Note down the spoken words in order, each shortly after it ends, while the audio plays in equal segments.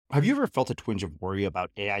Have you ever felt a twinge of worry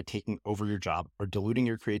about AI taking over your job or diluting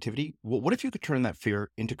your creativity? Well, what if you could turn that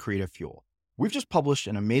fear into creative fuel? We've just published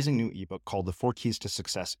an amazing new ebook called The 4 Keys to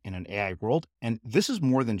Success in an AI World, and this is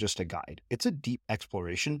more than just a guide. It's a deep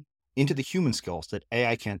exploration into the human skills that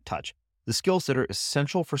AI can't touch, the skills that are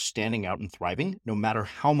essential for standing out and thriving, no matter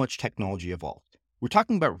how much technology evolves. We're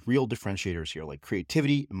talking about real differentiators here, like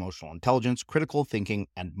creativity, emotional intelligence, critical thinking,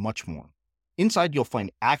 and much more. Inside, you'll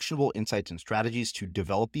find actionable insights and strategies to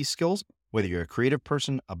develop these skills, whether you're a creative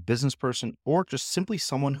person, a business person, or just simply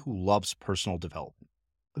someone who loves personal development.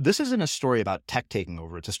 This isn't a story about tech taking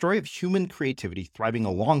over. It's a story of human creativity thriving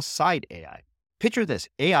alongside AI. Picture this,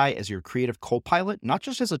 AI as your creative co-pilot, not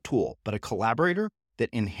just as a tool, but a collaborator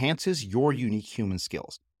that enhances your unique human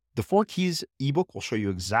skills. The 4 Keys ebook will show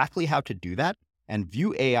you exactly how to do that and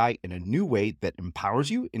view AI in a new way that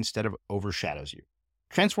empowers you instead of overshadows you.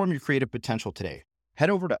 Transform your creative potential today. Head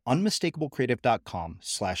over to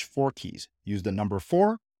unmistakablecreative.com/4keys. Use the number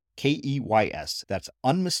 4, KEYS. That's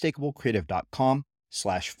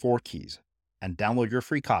unmistakablecreative.com/4keys and download your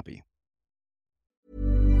free copy.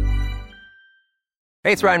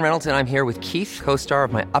 Hey, it's Ryan Reynolds, and I'm here with Keith, co-star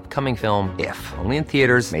of my upcoming film, If, only in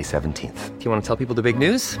theaters May 17th. Do you want to tell people the big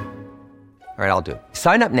news? All right, I'll do it.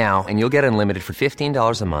 Sign up now and you'll get unlimited for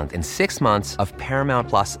 $15 a month and 6 months of Paramount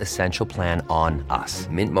Plus Essential Plan on us.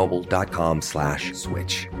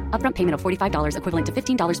 MintMobile.com/switch. Upfront payment of $45 equivalent to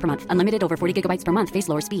 $15 per month. Unlimited over 40 gigabytes per month. Face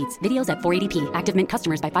lower speeds. Videos at 480p. Active Mint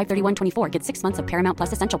customers by 531.24 get 6 months of Paramount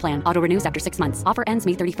Plus Essential Plan. Auto renews after 6 months. Offer ends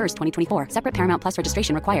May 31st, 2024. Separate Paramount Plus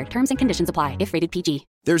registration required. Terms and conditions apply if rated PG.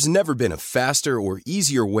 There's never been a faster or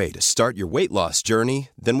easier way to start your weight loss journey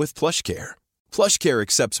than with PlushCare. PlushCare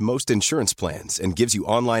accepts most insurance plans and gives you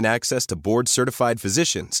online access to board-certified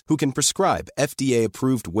physicians who can prescribe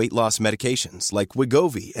FDA-approved weight loss medications like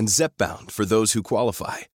Wegovy and Zepbound for those who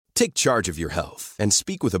qualify. Take charge of your health and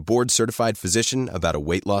speak with a board-certified physician about a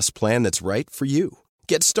weight loss plan that's right for you.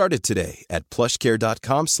 Get started today at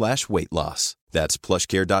plushcare.com/weight-loss. That's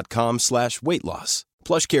plushcare.com/weight-loss.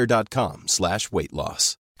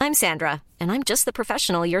 plushcare.com/weight-loss. I'm Sandra, and I'm just the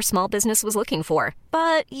professional your small business was looking for.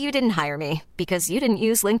 But you didn't hire me because you didn't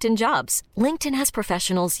use LinkedIn Jobs. LinkedIn has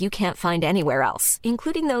professionals you can't find anywhere else,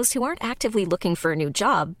 including those who aren't actively looking for a new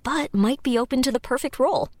job, but might be open to the perfect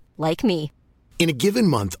role, like me. In a given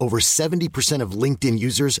month, over 70% of LinkedIn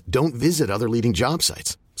users don't visit other leading job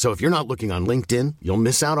sites. So if you're not looking on LinkedIn, you'll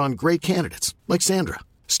miss out on great candidates like Sandra.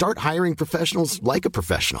 Start hiring professionals like a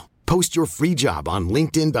professional. Post your free job on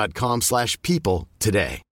linkedin.com/people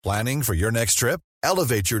today. Planning for your next trip?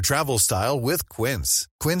 Elevate your travel style with Quince.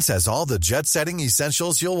 Quince has all the jet-setting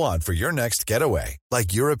essentials you'll want for your next getaway,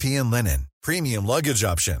 like European linen, premium luggage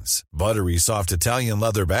options, buttery soft Italian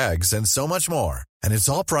leather bags, and so much more. And it's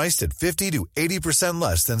all priced at 50 to 80%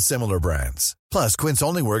 less than similar brands. Plus, Quince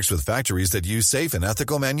only works with factories that use safe and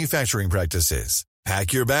ethical manufacturing practices.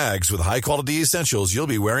 Pack your bags with high-quality essentials you'll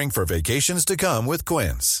be wearing for vacations to come with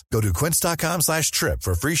Quince. Go to quince.com/trip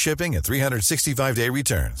for free shipping and 365-day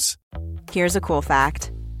returns. Here's a cool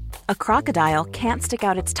fact. A crocodile can't stick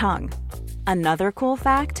out its tongue. Another cool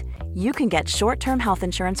fact, you can get short-term health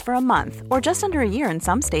insurance for a month or just under a year in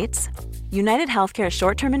some states. United Healthcare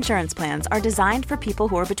short-term insurance plans are designed for people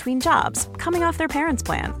who are between jobs, coming off their parents'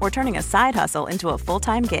 plan, or turning a side hustle into a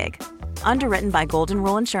full-time gig. Underwritten by Golden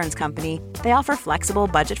Rule Insurance Company, they offer flexible,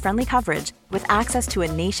 budget-friendly coverage with access to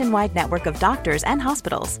a nationwide network of doctors and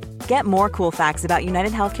hospitals. Get more cool facts about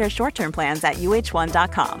United Healthcare short-term plans at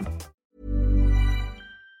uh1.com.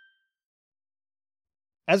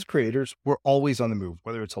 As creators, we're always on the move.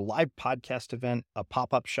 Whether it's a live podcast event, a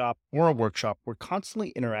pop-up shop, or a workshop, we're constantly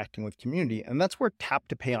interacting with community, and that's where Tap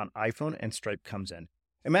to Pay on iPhone and Stripe comes in.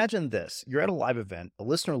 Imagine this, you're at a live event, a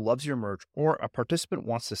listener loves your merch, or a participant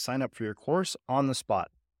wants to sign up for your course on the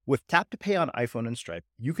spot. With Tap to Pay on iPhone and Stripe,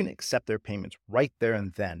 you can accept their payments right there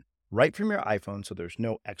and then, right from your iPhone, so there's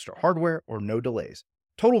no extra hardware or no delays.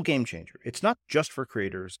 Total game changer. It's not just for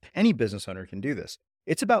creators. Any business owner can do this.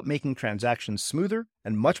 It's about making transactions smoother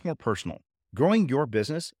and much more personal, growing your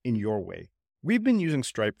business in your way. We've been using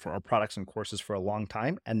Stripe for our products and courses for a long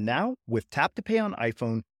time, and now with Tap to Pay on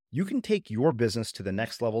iPhone, you can take your business to the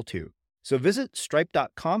next level too. So visit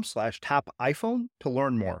stripe.com/tapiphone to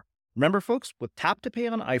learn more. Remember, folks, with Tap to Pay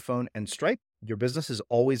on iPhone and Stripe, your business is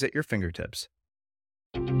always at your fingertips.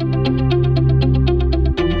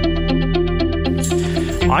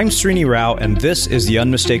 I'm Srini Rao, and this is the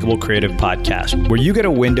Unmistakable Creative Podcast, where you get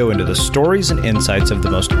a window into the stories and insights of the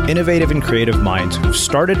most innovative and creative minds who've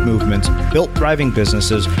started movements, built thriving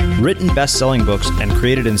businesses, written best-selling books, and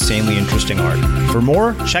created insanely interesting art. For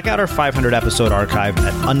more, check out our 500-episode archive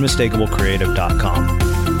at unmistakablecreative.com.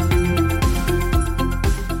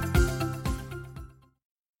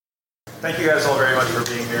 Thank you guys all very much for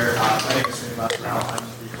being here. My name is Unmistakable. I'm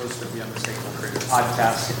the host of the Unmistakable Creative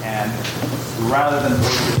podcast, and rather than bore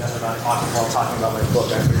you to death about talking about my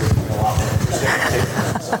book, I figured it'd be a lot more interesting to take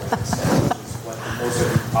something instead, which is what most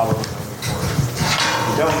of you probably know me for. If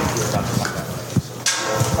you don't, you're about to find out later.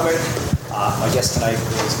 So, my guest tonight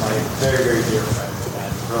is my very, very dear friend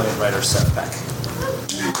and brilliant writer, Sarah Peck.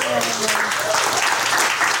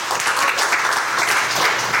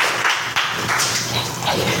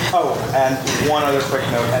 Oh, and one other quick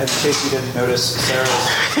note, in case you didn't notice,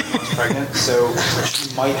 Sarah's pregnant, so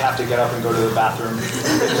she might have to get up and go to the bathroom in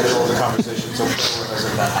the middle of the conversation, so bear with us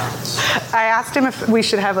if that happens. I asked him if we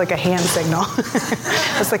should have like a hand signal.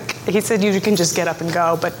 I was like, he said you can just get up and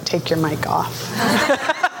go, but take your mic off.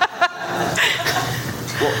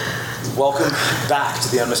 Well, welcome back to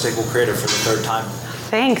the Unmistakable Creative for the third time.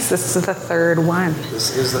 Thanks, this is the third one. This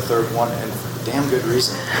is the third one, and for damn good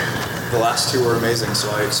reason. The last two were amazing,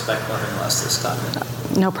 so I expect nothing less this time.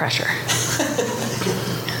 No pressure.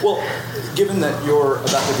 Well, given that you're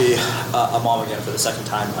about to be a mom again for the second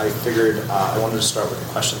time, I figured I wanted to start with a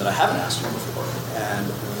question that I haven't asked you before, and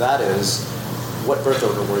that is, what birth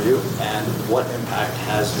order were you, and what impact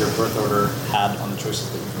has your birth order had on the choices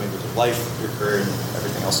that you've made with your life, your career, and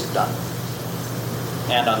everything else you've done,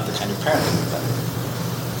 and on the kind of parent that you've been?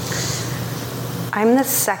 I'm the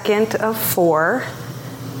second of four.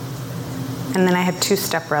 And then I had two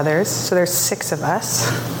stepbrothers, so there's 6 of us.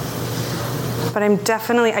 But I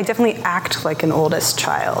definitely act like an oldest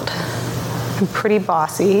child. I'm pretty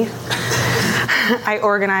bossy. I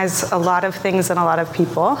organize a lot of things and a lot of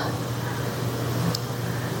people,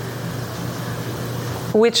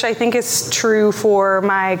 which I think is true for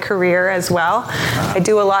my career as well. I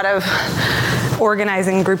do a lot of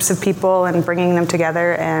organizing groups of people and bringing them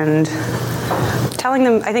together and telling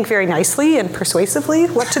them, I think, very nicely and persuasively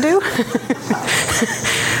what to do.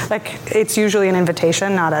 Like, it's usually an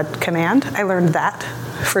invitation, not a command. I learned that,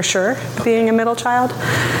 for sure, being a middle child.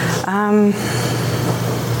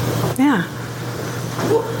 Yeah.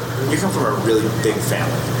 Well, you come from a really big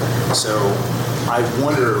family, so I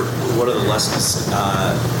wonder what are the lessons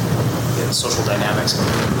in social dynamics and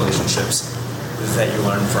relationships that you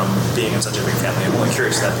learned from being in such a big family. I'm only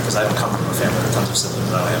curious that because I don't come from a family with tons of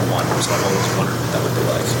siblings. I only have one, so I've always wondered what that would be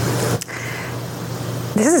like.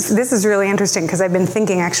 This is really interesting because I've been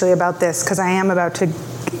thinking actually about this because I am about to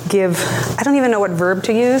give, I don't even know what verb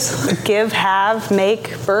to use. Give, have,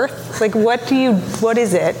 make, birth. Like what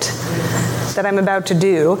is it that I'm about to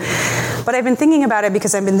do? But I've been thinking about it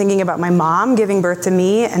because I've been thinking about my mom giving birth to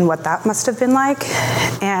me and what that must have been like,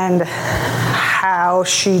 and how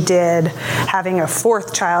she did having a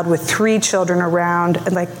 4th child with 3 children around,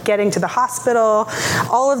 and like getting to the hospital.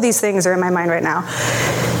 All of these things are in my mind right now.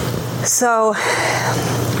 So,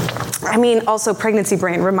 I mean, also pregnancy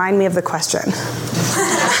brain, remind me of the question.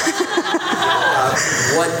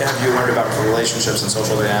 What have you learned about relationships and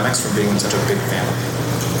social dynamics from being in such a big family?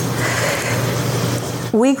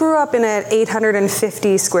 We grew up in an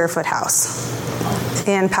 850 square foot house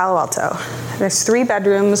in Palo Alto. There's 3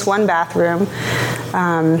 bedrooms, 1 bathroom,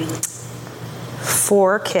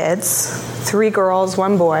 4 kids, 3 girls,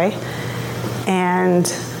 1 boy,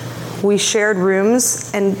 and we shared rooms,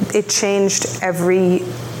 and it changed every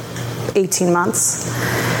 18 months.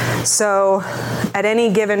 So at any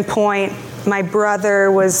given point, my brother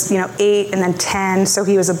was, 8 and then 10, so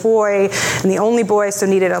he was a boy, and the only boy, so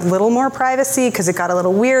needed a little more privacy because it got a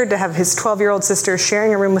little weird to have his 12-year-old sister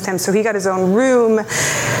sharing a room with him, so he got his own room.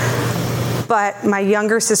 But my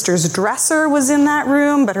younger sister's dresser was in that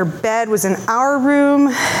room, but her bed was in our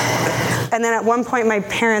room. And then at one point, my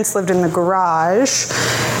parents lived in the garage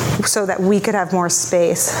so that we could have more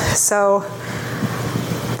space. So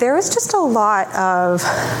there was just a lot of,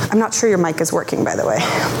 I'm not sure your mic is working, by the way.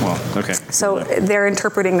 Well, okay. So they're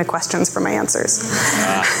interpreting the questions for my answers.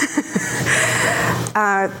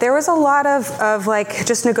 There was a lot of like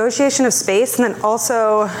just negotiation of space, and then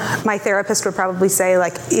also my therapist would probably say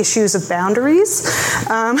like issues of boundaries.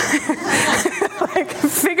 Like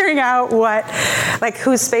figuring out what, like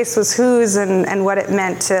whose space was whose and what it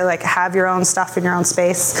meant to like have your own stuff in your own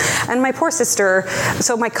space. And my poor sister,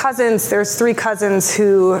 so my cousins, there's 3 cousins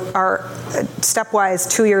who are stepwise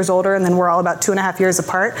 2 years older, and then we're all about 2.5 years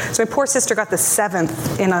apart. So my poor sister got the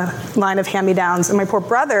 7th in a line of hand-me-downs, and my poor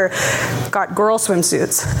brother got girl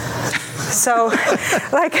swimsuits. So,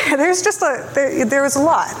 like, there's just there was a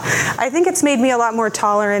lot. I think it's made me a lot more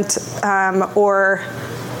tolerant,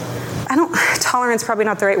 tolerance probably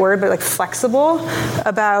not the right word, but like flexible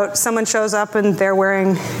about someone shows up and they're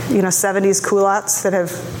wearing, 70s culottes that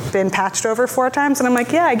have been patched over 4 times, and I'm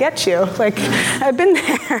like, yeah, I get you. Like, I've been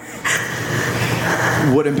there.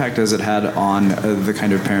 What impact has it had on the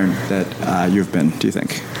kind of parent that you've been, do you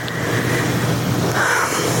think?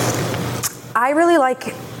 I really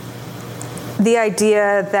like the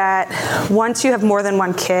idea that once you have more than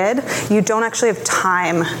one kid, you don't actually have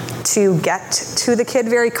time to get to the kid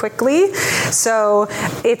very quickly. So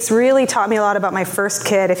it's really taught me a lot about my first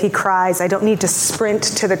kid. If he cries, I don't need to sprint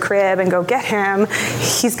to the crib and go get him.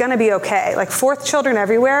 He's going to be okay. Like, fourth children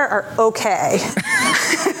everywhere are okay.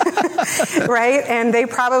 Right? And they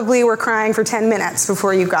probably were crying for 10 minutes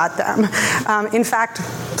before you got them. In fact,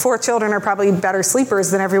 fourth children are probably better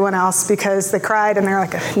sleepers than everyone else because they cried and they're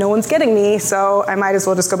like, no one's getting me, so I might as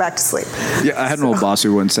well just go back to sleep. Yeah, I had an old boss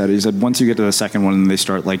who once said, he said, once you get to the second one and they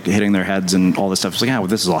start like hitting their heads and all this stuff, it's like, well,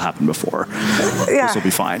 this has all happened before. Yeah. This will be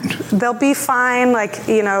fine. They'll be fine, like,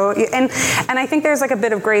 you know, and I think there's like a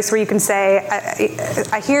bit of grace where you can say,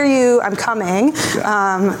 I hear you, I'm coming.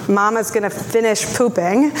 Yeah. Mama's gonna finish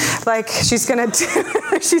pooping. Like, she's gonna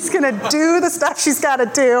do the stuff she's gotta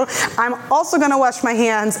do. I'm also gonna wash my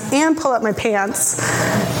hands and pull up my pants.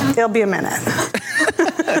 It'll be a minute.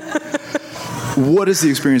 What has the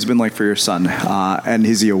experience been like for your son? And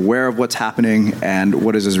is he aware of what's happening? And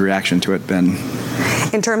what has his reaction to it been?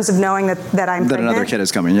 In terms of knowing that I'm pregnant? That another kid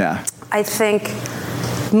is coming, yeah. I think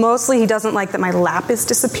mostly he doesn't like that my lap is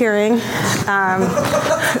disappearing.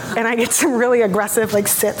 And I get some really aggressive like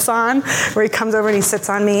sits on, where he comes over and he sits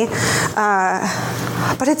on me.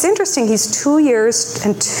 But it's interesting, he's 2 years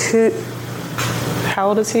and how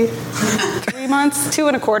old is he? 3 months? 2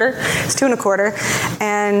 1/4. He's 2 1/4.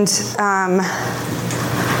 And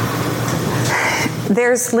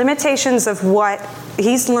there's limitations of what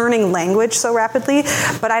he's learning language so rapidly,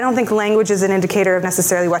 but I don't think language is an indicator of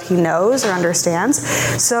necessarily what he knows or understands.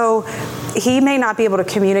 So he may not be able to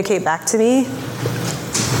communicate back to me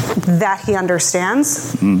that he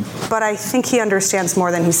understands, but I think he understands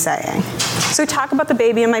more than he's saying. So we talk about the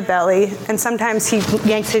baby in my belly, and sometimes he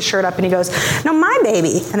yanks his shirt up and he goes, "No, my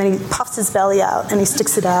baby," and then he puffs his belly out and he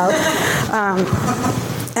sticks it out.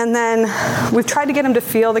 And then we've tried to get him to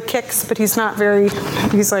feel the kicks, but he's like, you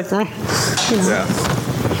know. Yeah.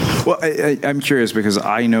 Well, I'm curious because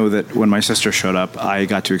I know that when my sister showed up, I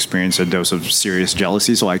got to experience a dose of serious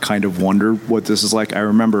jealousy, so I kind of wonder what this is like. I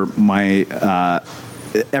remember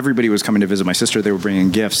everybody was coming to visit my sister. They were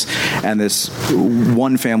bringing gifts, and this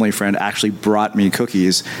one family friend actually brought me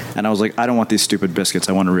cookies, and I was like, I don't want these stupid biscuits.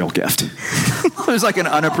 I want a real gift. It was like an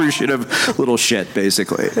unappreciative little shit,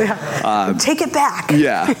 basically. Yeah. Take it back.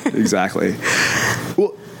 Yeah, exactly.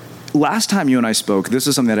 Well, last time you and I spoke, this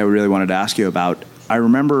is something that I really wanted to ask you about. I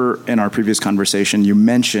remember in our previous conversation, you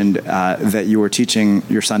mentioned that you were teaching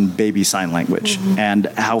your son baby sign language and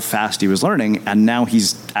how fast he was learning, and now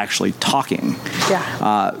he's actually talking.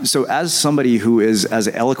 Yeah. So as somebody who is as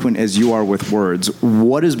eloquent as you are with words,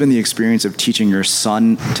 what has been the experience of teaching your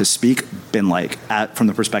son to speak been like from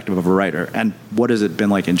the perspective of a writer? And what has it been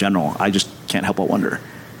like in general? I just can't help but wonder.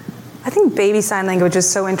 I think baby sign language is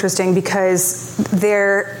so interesting because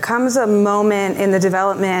there comes a moment in the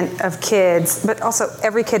development of kids, but also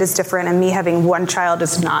every kid is different, and me having one child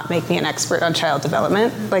does not make me an expert on child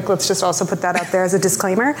development. Like, let's just also put that out there as a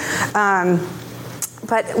disclaimer.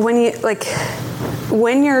 But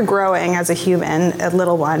when you're growing as a human, a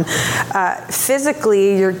little one,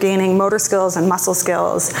 physically you're gaining motor skills and muscle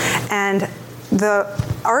skills, and the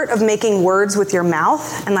art of making words with your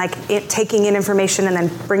mouth and taking in information and then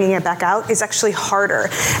bringing it back out is actually harder.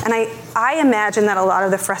 And I imagine that a lot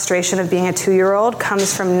of the frustration of being a 2-year-old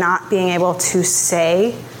comes from not being able to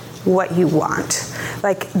say what you want.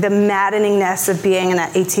 Like the maddeningness of being in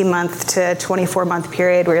that 18-month to 24-month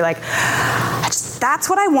period where you're like, that's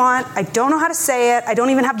what I want. I don't know how to say it. I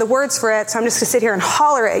don't even have the words for it. So I'm just gonna sit here and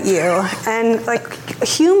holler at you. And like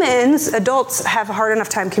humans, adults have a hard enough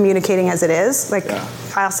time communicating as it is. Like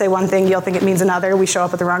I'll say one thing, you'll think it means another. We show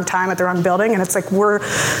up at the wrong time at the wrong building. And it's like, we're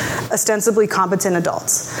ostensibly competent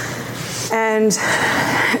adults. And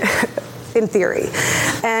in theory.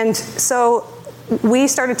 And so we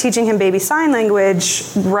started teaching him baby sign language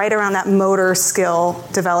right around that motor skill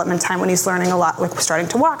development time when he's learning a lot, like starting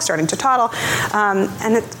to walk, starting to toddle.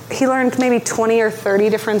 He learned maybe 20 or 30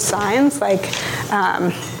 different signs, like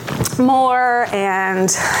more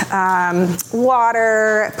and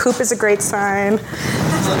water. Poop is a great sign.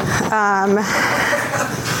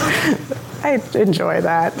 I enjoy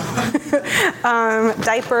that.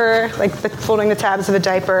 Diaper, like folding the tabs of a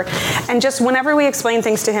diaper. And just whenever we explain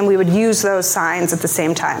things to him, we would use those signs at the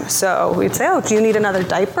same time. So we'd say, do you need another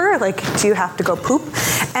diaper? Like, do you have to go poop?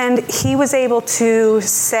 And he was able to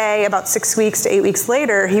say about 6 weeks to 8 weeks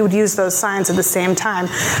later, he would use those signs at the same time.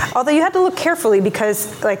 Although you had to look carefully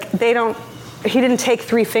because like they don't he didn't take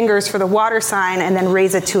 3 fingers for the water sign and then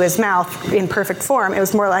raise it to his mouth in perfect form. It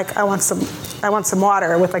was more like, I want some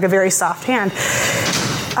water, with like a very soft hand.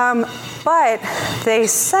 But they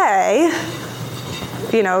say,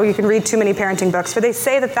 you can read too many parenting books, but they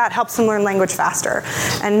say that helps him learn language faster.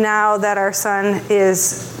 And now that our son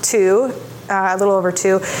is 2, a little over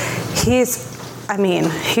 2, he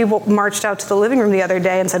marched out to the living room the other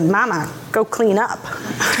day and said, "Mama, go clean up."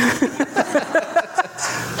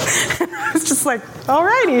 I was just like,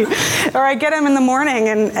 alrighty. Or I get him in the morning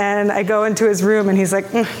and I go into his room and he's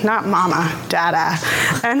like, "Not mama, dada."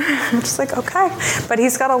 And I'm just like, okay. But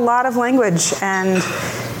he's got a lot of language, and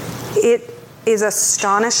it is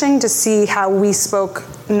astonishing to see how we spoke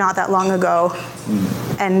not that long ago,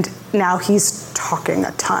 and now he's talking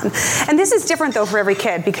a ton. And this is different though for every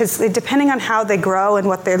kid, because depending on how they grow and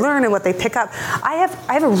what they learn and what they pick up. I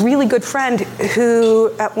have a really good friend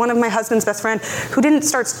who, one of my husband's best friend, who didn't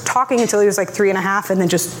start talking until he was like 3.5, and then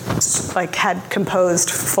just like had composed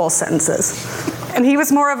full sentences. And he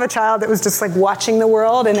was more of a child that was just like watching the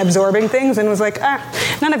world and absorbing things, and was like,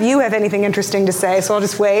 none of you have anything interesting to say, so I'll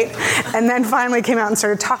just wait. And then finally came out and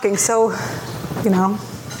started talking. So,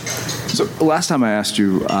 So last time I asked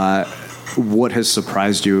you what has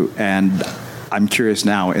surprised you, and I'm curious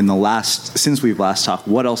now, since we've last talked,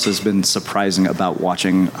 what else has been surprising about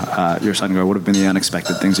watching your son grow? What have been the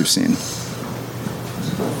unexpected things you've seen?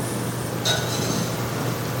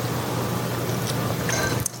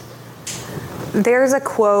 There's a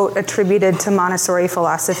quote attributed to Montessori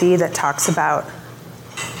philosophy that talks about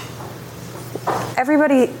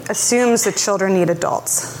everybody assumes that children need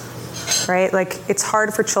adults, right? Like, it's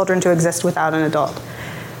hard for children to exist without an adult.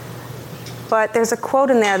 But there's a quote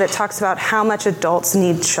in there that talks about how much adults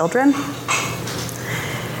need children.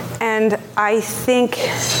 And I think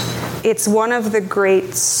it's one of the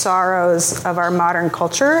great sorrows of our modern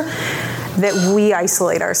culture that we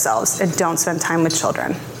isolate ourselves and don't spend time with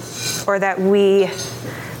children, or that we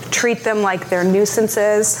treat them like they're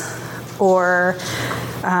nuisances, or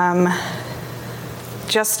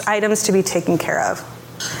just items to be taken care of.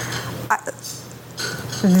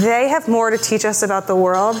 They have more to teach us about the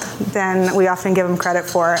world than we often give them credit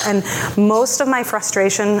for. And most of my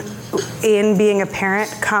frustration in being a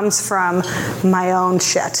parent comes from my own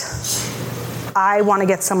shit. I want to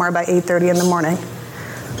get somewhere by 8:30 in the morning.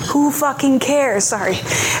 Who fucking cares? Sorry.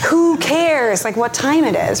 Who cares? Like, what time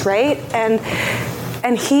it is, right? And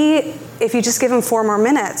he, if you just give him 4 more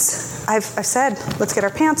minutes, I've said, let's get our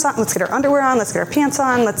pants on, let's get our underwear on, let's get our pants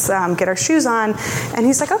on, let's get our shoes on. And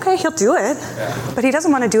he's like, okay, he'll do it. But he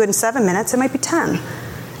doesn't want to do it in 7 minutes. It might be 10.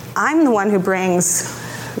 I'm the one who brings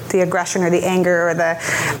the aggression or the anger or the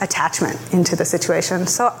attachment into the situation.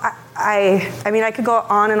 So I mean, I could go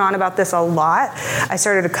on and on about this a lot. I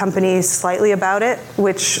started a company slightly about it,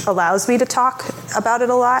 which allows me to talk about it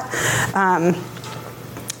a lot.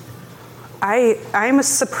 I'm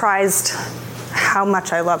surprised how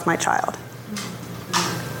much I love my child.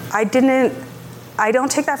 I don't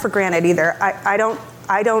take that for granted either. I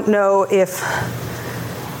don't know if,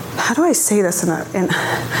 how do I say this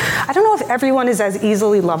I don't know if everyone is as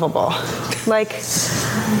easily lovable. Like,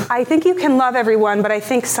 I think you can love everyone, but I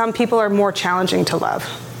think some people are more challenging to love.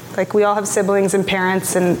 Like, we all have siblings and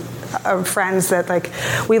parents and friends that like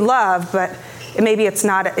we love, but maybe it's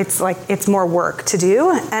more work to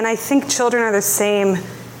do. And I think children are the same.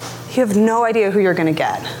 You have no idea who you're going to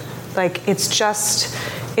get. Like, it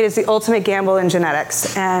is the ultimate gamble in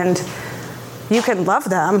genetics. And you can love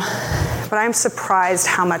them, but I'm surprised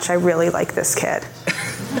how much I really like this kid.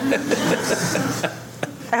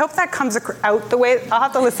 I hope that comes out the way, I'll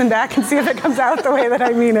have to listen back and see if it comes out the way that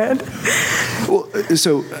I mean it. Well,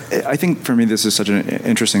 so I think for me this is such an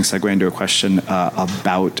interesting segue into a question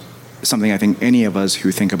about something I think any of us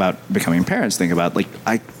who think about becoming parents think about. Like,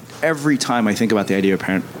 every time I think about the idea of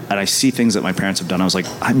parent, and I see things that my parents have done, I was like,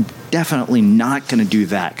 I'm definitely not going to do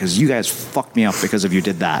that because you guys fucked me up because of you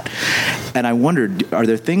did that. And I wondered, are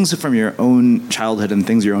there things from your own childhood and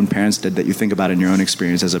things your own parents did that you think about in your own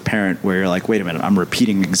experience as a parent where you're like, wait a minute, I'm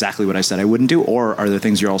repeating exactly what I said I wouldn't do? Or are there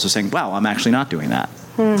things you're also saying, wow, I'm actually not doing that?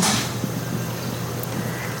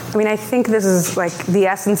 I mean, I think this is like the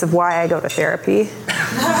essence of why I go to therapy,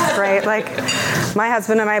 right? Like, my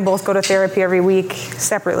husband and I both go to therapy every week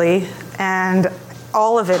separately, and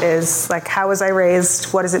all of it is like, how was I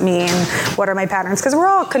raised? What does it mean? What are my patterns? Because we're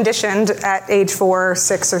all conditioned at age 4,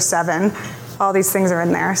 6, or 7. All these things are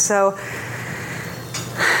in there. So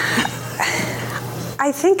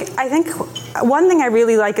I think one thing I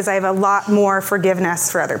really like is I have a lot more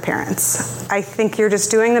forgiveness for other parents. I think you're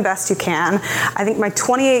just doing the best you can. I think my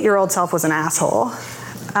 28-year-old self was an asshole.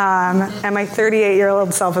 And my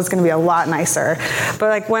 38-year-old self is going to be a lot nicer. But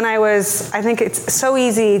like when I think it's so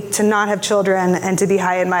easy to not have children and to be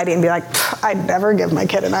high and mighty and be like, I'd never give my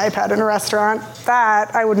kid an iPad in a restaurant.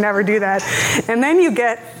 I would never do that. And then you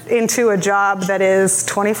get into a job that is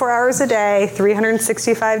 24 hours a day,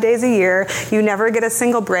 365 days a year. You never get a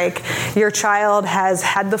single break. Your child has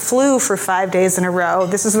had the flu for 5 days in a row.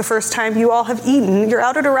 This is the first time you all have eaten. You're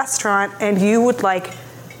out at a restaurant and you would like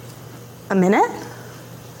a minute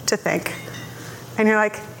to think. And you're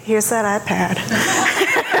like, here's that iPad.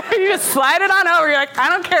 You just slide it on over. You're like, I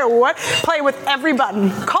don't care what. Play with every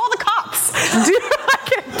button. Call the cops.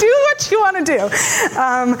 Do what you want to do.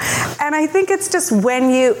 And I think it's just when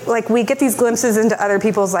we get these glimpses into other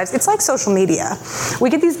people's lives. It's like social media. We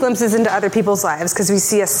get these glimpses into other people's lives because we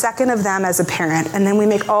see a second of them as a parent, and then we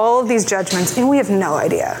make all of these judgments, and we have no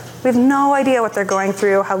idea. We have no idea what they're going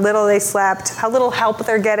through, how little they slept, how little help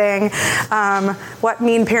they're getting, what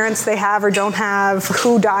mean parents they have or don't have,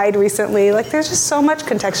 who died recently. Like, there's just so much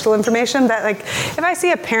contextual information that, like, if I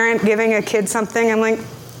see a parent giving a kid something, I'm like,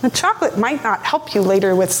 the chocolate might not help you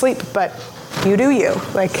later with sleep, but you do you.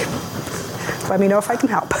 Like, let me know if I can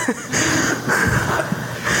help.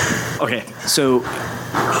 Okay, so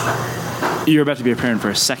you're about to be a parent for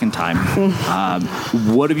a second time.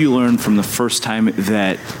 What have you learned from the first time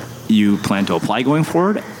that you plan to apply going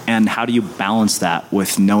forward? And how do you balance that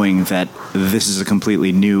with knowing that this is a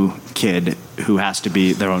completely new kid who has to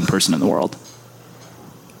be their own person in the world?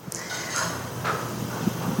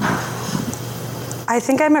 I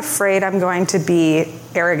think I'm afraid I'm going to be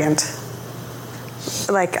arrogant.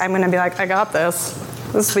 Like, I'm going to be like, I got this.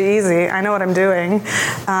 This will be easy. I know what I'm doing.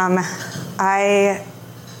 I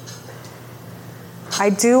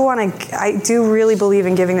do really believe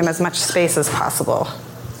in giving them as much space as possible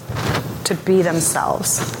to be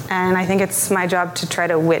themselves. And I think it's my job to try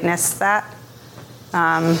to witness that.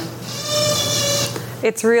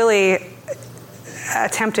 It's really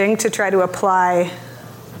attempting to try to apply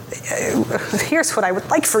here's what I would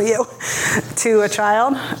like for you to a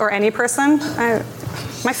child or any person.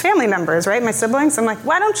 My family members, right? My siblings. I'm like,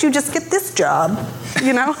 why don't you just get this job?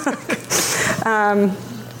 You know?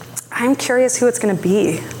 I'm curious who it's going to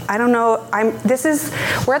be. I don't know.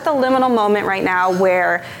 We're at the liminal moment right now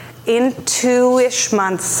where in 2-ish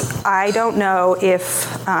months, I don't know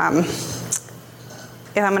if I'm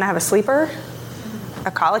going to have a sleeper,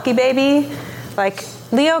 a colicky baby, like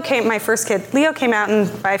my first kid, Leo came out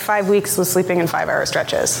and by 5 weeks was sleeping in 5-hour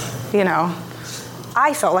stretches, you know.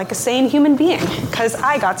 I felt like a sane human being because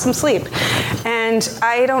I got some sleep. And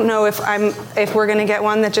I don't know if we're going to get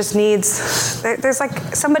one that just needs, there's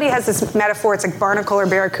like, somebody has this metaphor, it's like barnacle or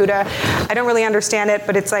barracuda. I don't really understand it,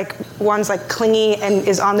 but it's like one's like clingy and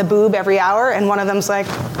is on the boob every hour, and one of them's like,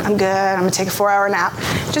 I'm good, I'm going to take a 4-hour nap.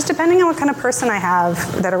 Just depending on what kind of person I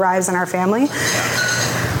have that arrives in our family.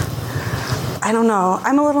 I don't know.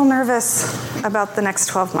 I'm a little nervous about the next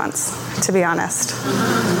 12 months, to be honest.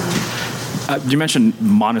 You mentioned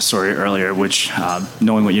Montessori earlier, which,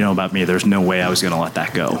 knowing what you know about me, there's no way I was going to let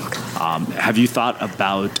that go. Have you thought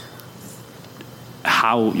about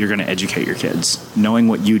how you're going to educate your kids? Knowing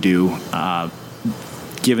what you do,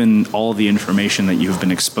 given all the information that you've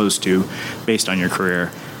been exposed to based on your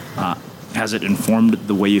career, has it informed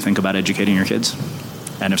the way you think about educating your kids?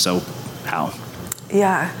 And if so, how?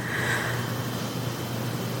 Yeah.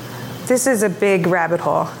 This is a big rabbit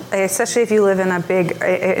hole, especially if you live in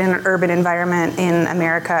an urban environment in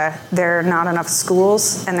America. There are not enough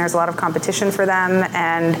schools, and there's a lot of competition for them,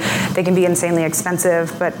 and they can be insanely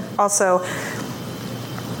expensive. But also,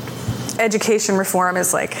 education reform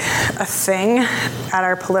is like a thing in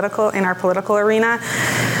our political arena.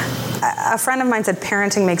 A friend of mine said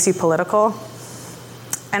parenting makes you political.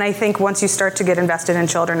 And I think once you start to get invested in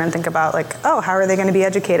children and think about like, oh, how are they going to be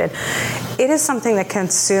educated? It is something that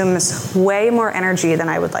consumes way more energy than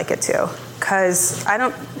I would like it to. Because I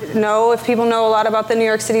don't know if people know a lot about the New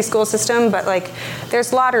York City school system, but like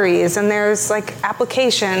there's lotteries and there's like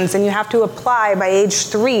applications, and you have to apply by age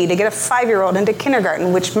 3 to get a 5-year-old into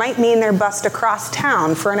kindergarten, which might mean they're bused across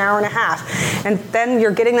town for an hour and a half. And then you're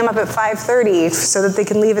getting them up at 5:30 so that they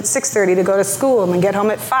can leave at 6:30 to go to school and then get home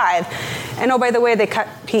at 5. And oh, by the way, they cut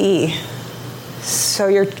PE. So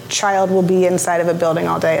your child will be inside of a building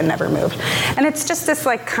all day and never move. And it's just this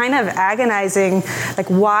like kind of agonizing, like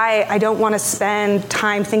why I don't want to spend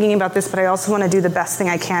time thinking about this, but I also want to do the best thing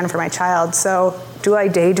I can for my child. So do I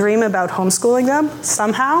daydream about homeschooling them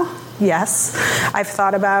somehow? Yes. I've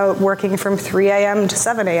thought about working from 3 a.m. to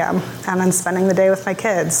 7 a.m. and then spending the day with my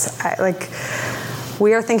kids.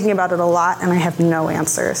 We are thinking about it a lot, and I have no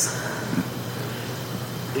answers.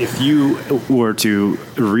 If you were to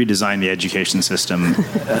redesign the education system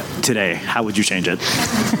today, how would you change it?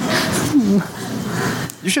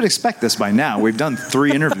 You should expect this by now. We've done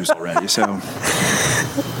 3 interviews already, so.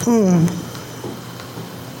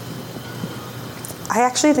 I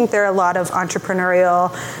actually think there are a lot of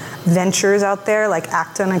entrepreneurial ventures out there, like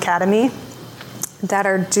Acton Academy, that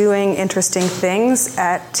are doing interesting things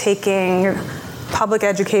at taking public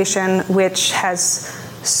education, which has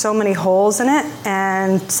so many holes in it,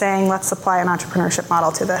 and saying, let's apply an entrepreneurship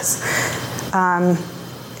model to this.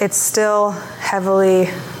 It's still heavily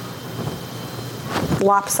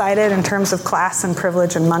lopsided in terms of class and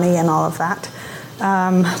privilege and money and all of that.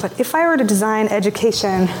 But if I were to design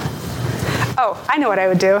education, I know what I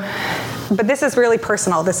would do. But this is really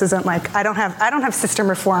personal. This isn't like, I don't have system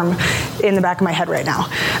reform in the back of my head right now.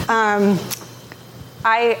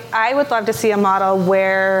 I would love to see a model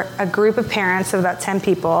where a group of parents of about 10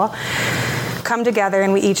 people come together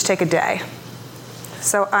and we each take a day.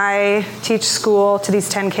 So I teach school to these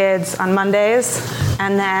 10 kids on Mondays,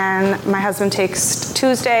 and then my husband takes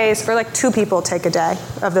Tuesdays, or like 2 people take a day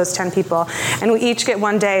of those 10 people. And we each get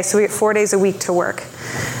 1 day, so we get 4 days a week to work.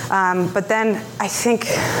 But then I think,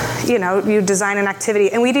 you design an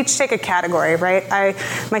activity, and we'd each take a category, right?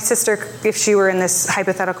 My sister, if she were in this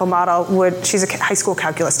hypothetical model, she's a high school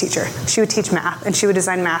calculus teacher. She would teach math, and she would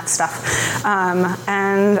design math stuff.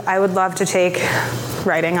 And I would love to take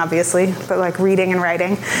writing, obviously, but like reading and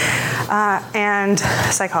writing, and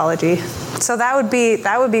psychology. So that would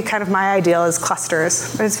be kind of my ideal, is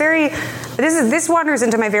clusters. But this wanders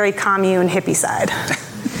into my very commune hippie side.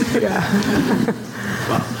 Yeah.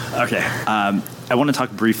 Well, okay. I want to talk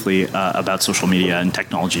briefly about social media and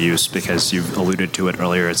technology use, because you've alluded to it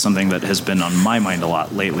earlier. It's something that has been on my mind a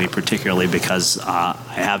lot lately, particularly because I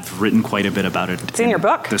have written quite a bit about it. It's in your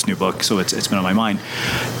book. This new book, so it's been on my mind.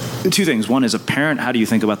 2 things. One, as a parent, how do you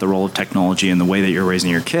think about the role of technology in the way that you're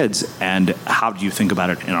raising your kids? And how do you think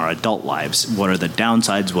about it in our adult lives? What are the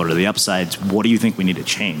downsides? What are the upsides? What do you think we need to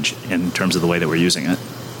change in terms of the way that we're using it?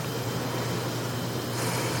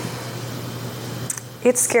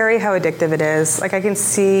 It's scary how addictive it is. Like, I can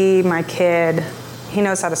see my kid, he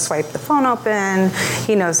knows how to swipe the phone open,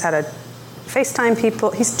 he knows how to FaceTime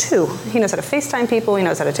people. He's 2. He knows how to FaceTime people, he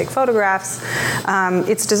knows how to take photographs.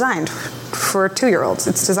 It's designed for 2-year-olds.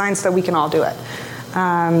 It's designed so that we can all do it.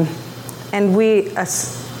 And we,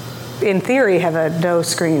 in theory, have a no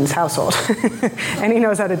screens household. And he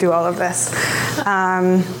knows how to do all of this.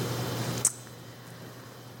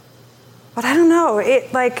 But I don't know.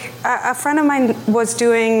 A friend of mine was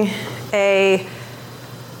doing a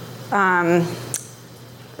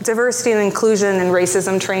diversity and inclusion and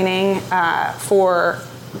racism training for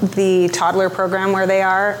the toddler program where they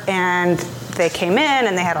are, and they came in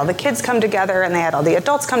and they had all the kids come together and they had all the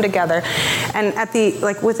adults come together, and at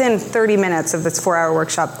within 30 minutes of this 4-hour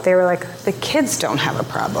workshop, they were like, the kids don't have a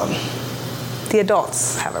problem, the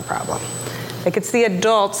adults have a problem. Like, it's the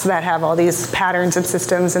adults that have all these patterns and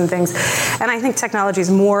systems and things. And I think technology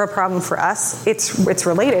is more a problem for us. It's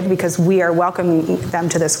related because we are welcoming them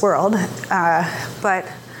to this world. But,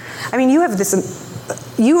 I mean, you have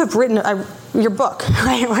written your book,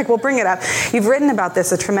 right? Like, we'll bring it up. You've written about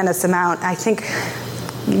this a tremendous amount. I think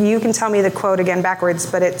you can tell me the quote again backwards,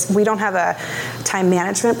 but we don't have a time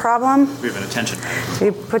management problem. We have an attention management.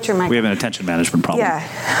 You put your mic. We have an attention management problem.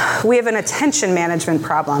 Yeah, we have an attention management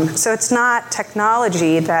problem. So it's not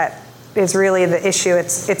technology that is really the issue.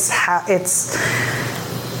 It's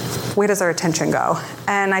where does our attention go?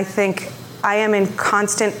 And I think I am in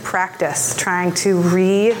constant practice trying to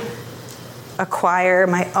reacquire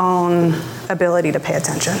my own ability to pay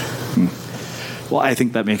attention. Well, I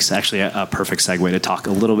think that makes actually a perfect segue to talk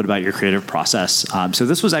a little bit about your creative process. So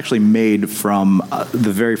this was actually made from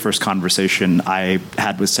the very first conversation I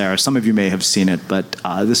had with Sarah. Some of you may have seen it, but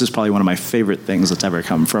this is probably one of my favorite things that's ever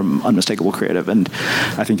come from Unmistakable Creative, and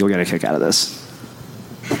I think you'll get a kick out of this.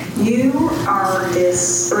 You are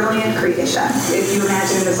this brilliant creation. If you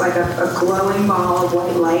imagine it as like a glowing ball of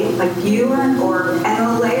white light, like you are an orb, and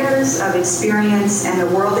the layers of experience and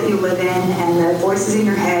the world that you live in and the voices in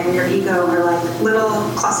your head and your ego are like little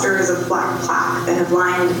clusters of black plaque that have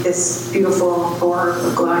lined this beautiful orb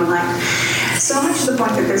of glowing light. So much to the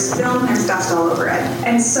point that there's film, there's dust all over it.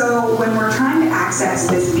 And so when we're trying to access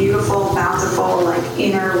this beautiful, bountiful, like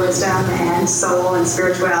inner wisdom and soul and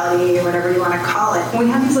spirituality, or whatever you want to call it, we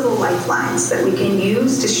have these little lifelines that we can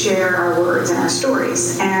use to share our words and our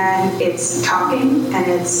stories. And it's talking, and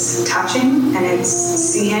it's touching, and it's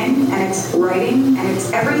seeing, and it's writing, and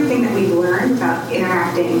it's everything that we've learned about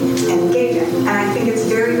interacting and engaging. And I think it's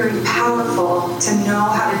very, very powerful powerful to know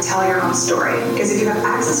how to tell your own story. Because if you have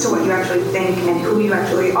access to what you actually think and who you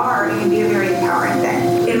actually are, it can be a very empowering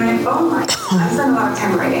thing. In my own life, I spend a lot of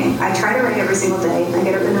time writing. I try to write every single day. I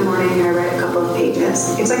get up in the morning and I write a couple of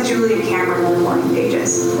pages. It's like Julia Cameron in the morning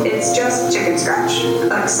pages. It's just chicken scratch.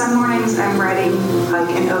 Like some mornings I'm writing like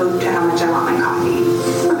an ode to how much I want my coffee.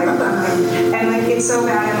 And like it's so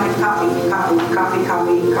bad, I'm like coffee.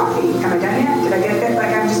 Am I done yet? Did I get it?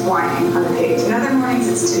 Like I'm just whining on the page. And other mornings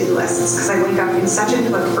it's to-do lists because I wake up in such a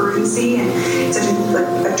like urgency and such a like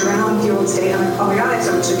adrenaline-fueled state. I'm like, oh my god, I have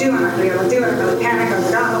so much to do. I'm not gonna be able to do it. I'm really panic. I'm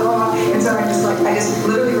blah blah blah. And so I just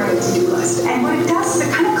literally write a to-do list. And what it does is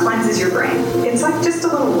it kind of cleanses your brain. It's like just a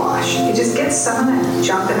little wash. It just gets some of that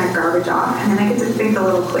junk and that garbage off, and then I get to think a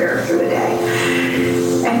little clearer through the day.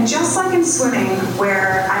 And just like in swimming,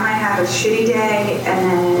 where I might have a shitty day and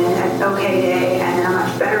then an okay day and then a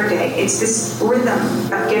much better day, it's this rhythm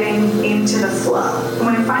of getting into the flow. And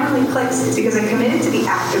when it finally clicks, it's because I committed to the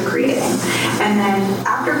act of creating. And then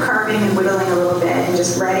after carving and whittling a little bit and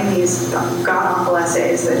just writing these god-awful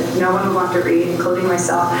essays that no one would want to read, including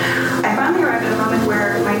myself, I finally arrived at a moment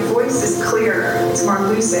where my voice is clearer, it's more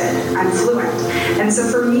lucid, I'm fluent. And so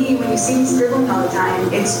for me, when you see me scribbling all the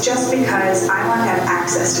time, it's just because I want to have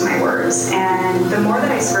access to my words. And the more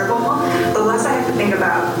that I scribble, the less I have to think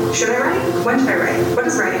about, should I write? When should I write? What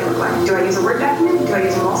does writing look like? Do I use a Word document? Do I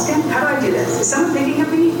use a Moleskine? How do I do this? Is someone thinking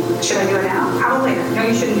of me? Should I do it now? How about later? No,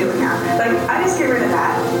 you shouldn't do it now. Like, I just get rid of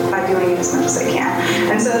that by doing it as much as I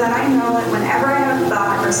can. And so that I know that whenever I have a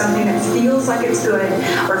thought or something that feels like it's good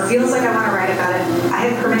or feels like I want to write about it, I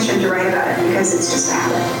have permission to write about it because it's just a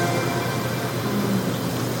habit.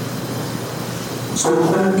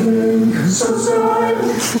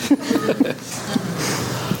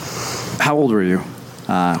 How old were you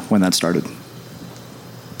when that started?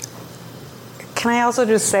 Can I also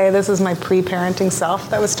just say this is my pre-parenting self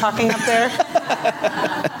that was talking up there?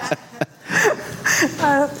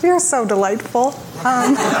 You're so delightful.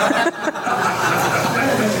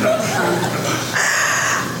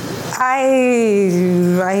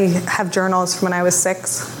 I have journals from when I was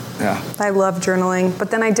 6. Yeah. I love journaling.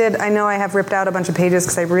 But then I know I have ripped out a bunch of pages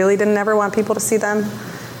because I really didn't ever want people to see them.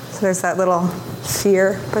 So there's that little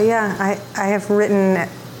fear. But yeah, I have written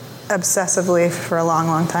obsessively for a long,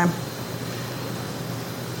 long time.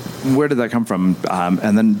 Where did that come from?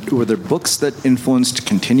 And then were there books that influenced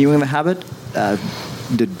continuing the habit?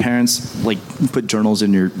 Did parents put journals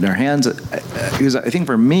in their hands? Because I think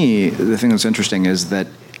for me, the thing that's interesting is that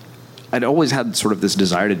I'd always had sort of this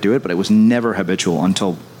desire to do it, but it was never habitual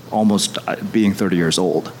until almost being 30 years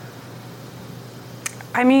old.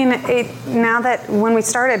 I mean, now that when we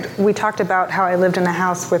started, we talked about how I lived in a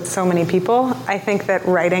house with so many people. I think that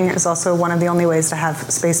writing is also one of the only ways to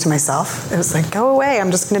have space to myself. It was like, go away.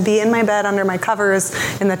 I'm just going to be in my bed under my covers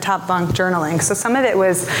in the top bunk journaling. So some of it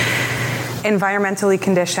was environmentally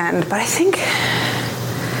conditioned, but I think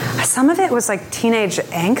some of it was like teenage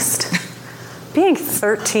angst. Being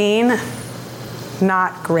 13,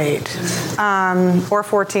 not great. Or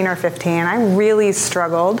 14 or 15. I really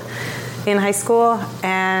struggled in high school,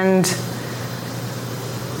 and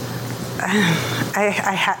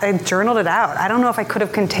I journaled it out. I don't know if I could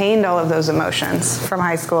have contained all of those emotions from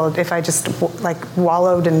high school if I just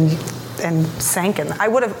wallowed and sank in. I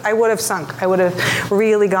would have sunk. I would have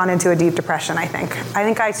really gone into a deep depression, I think. I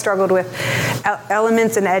think I struggled with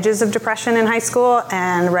elements and edges of depression in high school,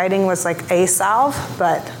 and writing was like a salve,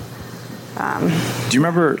 but... Do you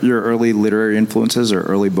remember your early literary influences or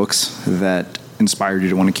early books that inspired you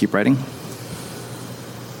to want to keep writing?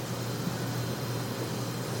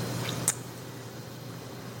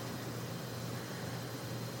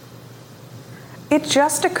 It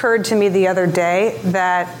just occurred to me the other day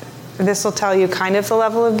that this will tell you kind of the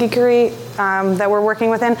level of geekery that we're working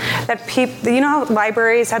within. That people, you know how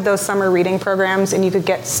libraries had those summer reading programs and you could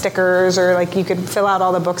get stickers or you could fill out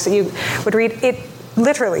all the books that you would read? It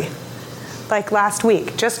literally, last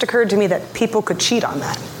week, just occurred to me that people could cheat on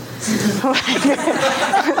that.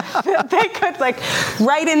 They could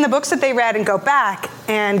write in the books that they read and go back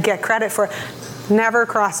and get credit for it. Never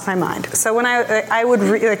crossed my mind. So when I would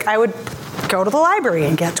go to the library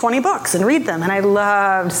and get 20 books and read them, and I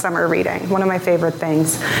loved summer reading. One of my favorite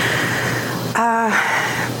things. I'm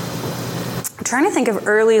trying to think of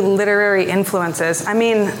early literary influences. I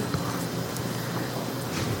mean,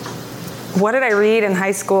 what did I read in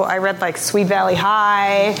high school? I read Sweet Valley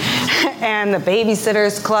High and The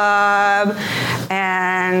Babysitter's Club,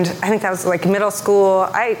 and I think that was middle school.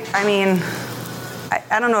 I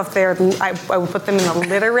don't know if I would put them in the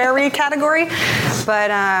literary category, but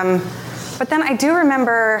then I do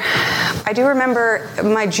remember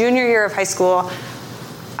my junior year of high school,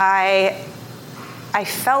 I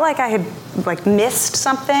felt like I had missed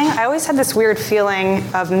something. I always had this weird feeling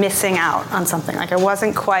of missing out on something. Like I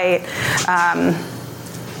wasn't quite, I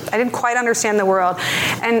didn't quite understand the world.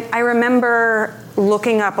 And I remember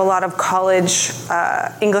looking up a lot of college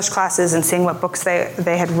English classes and seeing what books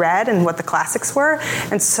they had read and what the classics were.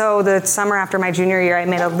 And so the summer after my junior year, I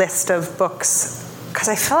made a list of books because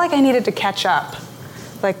I felt like I needed to catch up.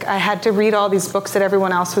 Like I had to read all these books that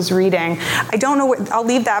everyone else was reading. I don't know, I'll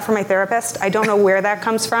leave that for my therapist. I don't know where that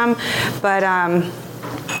comes from, but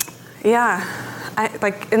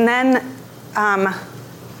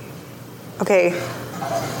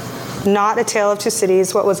Not a Tale of Two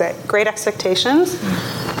Cities, what was it? Great Expectations?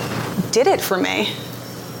 Did it for me.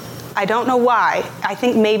 I don't know why. I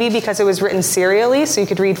think maybe because it was written serially, so you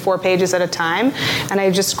could read 4 pages at a time, and I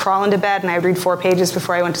would just crawl into bed and I would read 4 pages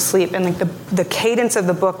before I went to sleep, and the cadence of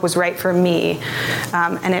the book was right for me,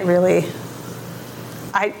 and it really,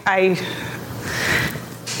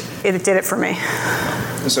 it did it for me.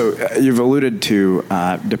 So you've alluded to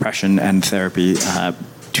depression and therapy,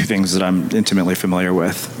 two things that I'm intimately familiar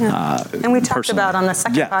with. Yeah. And we talked personally. about on the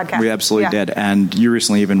second podcast. We absolutely did. And you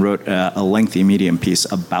recently even wrote a lengthy Medium piece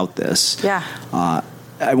about this. Yeah.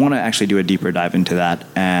 I want to actually do a deeper dive into that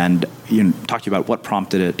and talk to you about what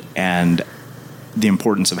prompted it and the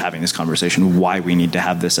importance of having this conversation, why we need to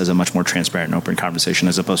have this as a much more transparent and open conversation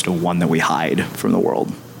as opposed to one that we hide from the world.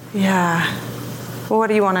 Yeah. Well, what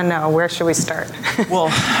do you want to know? Where should we start? Well,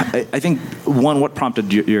 I think, one, what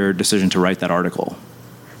prompted your decision to write that article?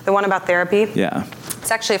 The one about therapy? Yeah. It's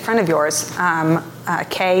actually a friend of yours,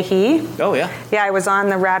 Kay He. Oh, yeah. Yeah, I was on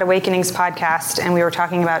the Rad Awakenings podcast, and we were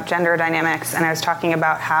talking about gender dynamics, and I was talking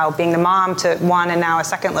about how being the mom to one and now a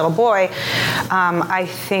second little boy, I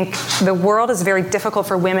think the world is very difficult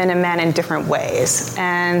for women and men in different ways.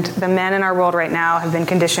 And the men in our world right now have been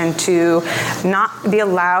conditioned to not be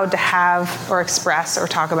allowed to have or express or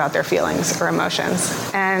talk about their feelings or emotions.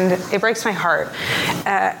 And it breaks my heart.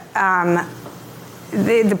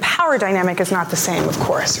 The power dynamic is not the same, of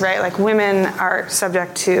course, right? Like women are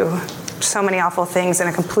subject to so many awful things in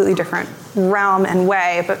a completely different realm and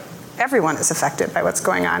way, but everyone is affected by what's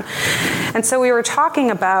going on. And so we were talking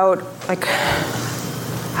about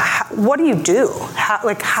what do you do?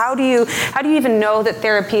 How do you even know that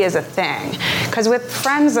therapy is a thing? Because with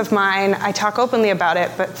friends of mine, I talk openly about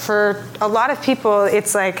it, but for a lot of people,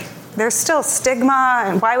 it's like, there's still stigma,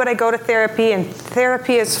 and why would I go to therapy? And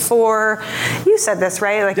therapy is for, you said this,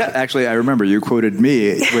 right? Yeah, actually, I remember you quoted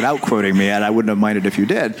me without quoting me, and I wouldn't have minded if you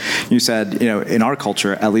did. You said, in our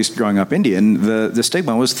culture, at least growing up Indian, the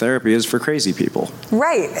stigma was therapy is for crazy people.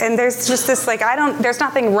 Right, and there's just this, there's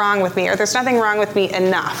nothing wrong with me, or there's nothing wrong with me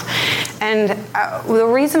enough. And the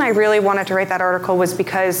reason I really wanted to write that article was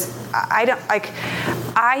because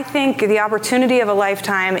I think the opportunity of a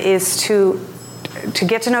lifetime is to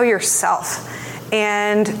get to know yourself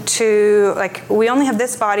and to, we only have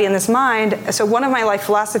this body and this mind. So one of my life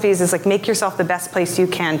philosophies is make yourself the best place you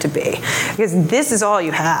can to be, because this is all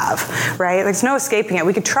you have, right? There's no escaping it.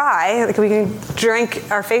 We could try, we can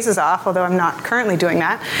drink our faces off, although I'm not currently doing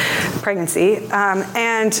that, pregnancy.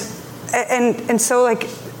 And so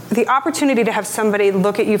the opportunity to have somebody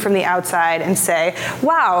look at you from the outside and say,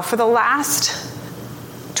 wow, for the last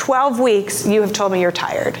 12 weeks, you have told me you're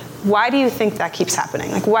tired. Why do you think that keeps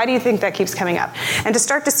happening? Why do you think that keeps coming up? And to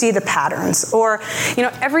start to see the patterns. Or,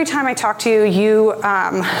 every time I talk to you,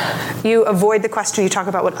 you avoid the question. You talk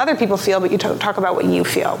about what other people feel, but you talk about what you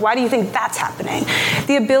feel. Why do you think that's happening?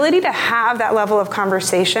 The ability to have that level of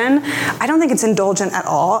conversation, I don't think it's indulgent at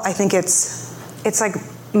all. I think it's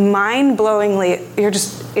mind-blowingly,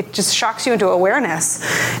 it just shocks you into awareness.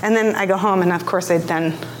 And then I go home, and of course I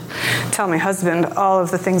then tell my husband all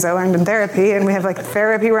of the things I learned in therapy, and we have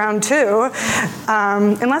therapy round 2,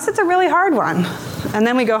 unless it's a really hard one. And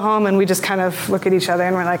then we go home and we just kind of look at each other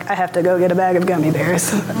and we're like, I have to go get a bag of gummy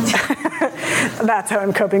bears. That's how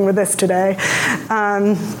I'm coping with this today.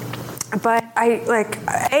 But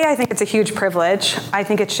I think it's a huge privilege. I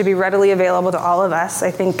think it should be readily available to all of us.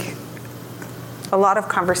 I think a lot of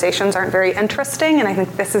conversations aren't very interesting, and I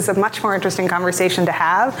think this is a much more interesting conversation to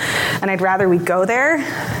have, and I'd rather we go there,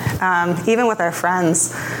 even with our friends.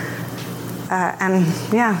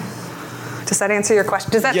 Does that answer your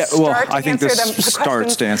question? Does that I think this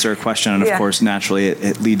starts to answer a question, and of course, naturally,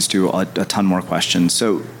 it leads to a ton more questions.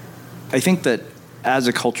 So I think that as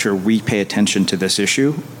a culture, we pay attention to this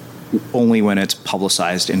issue only when it's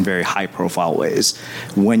publicized in very high-profile ways.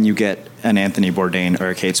 When you get an Anthony Bourdain or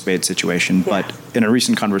a Kate Spade situation. Yeah. But in a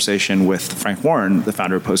recent conversation with Frank Warren, the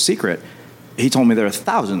founder of Post Secret, he told me there are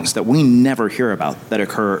thousands that we never hear about that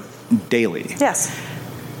occur daily. Yes.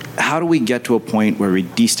 how do we get to a point where we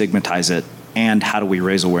destigmatize it, and how do we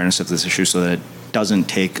raise awareness of this issue so that it doesn't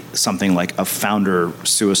take something like a founder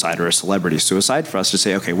suicide or a celebrity suicide for us to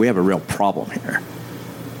say, okay, we have a real problem here?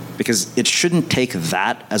 Because it shouldn't take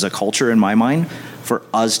that as a culture, in my mind, for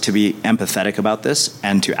us to be empathetic about this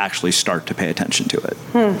and to actually start to pay attention to it.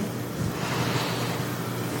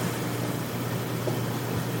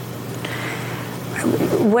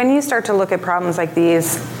 When you start to look at problems like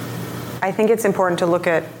these, I think it's important to look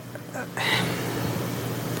at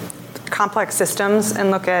complex systems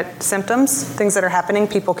and look at symptoms, things that are happening,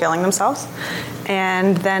 people killing themselves,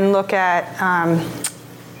 and then look at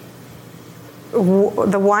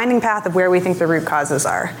the winding path of where we think the root causes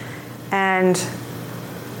are. And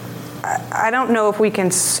I don't know if we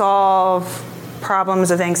can solve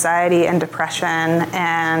problems of anxiety and depression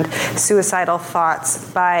and suicidal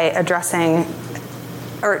thoughts by addressing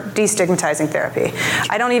or destigmatizing therapy.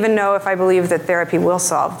 I don't even know if I believe that therapy will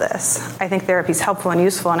solve this. I think therapy is helpful and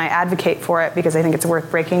useful, and I advocate for it because I think it's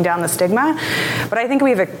worth breaking down the stigma. But I think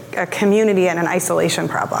we have a community and an isolation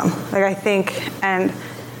problem. Like, I think, and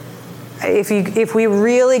if we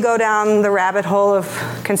really go down the rabbit hole of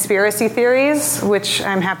conspiracy theories, which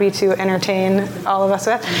I'm happy to entertain all of us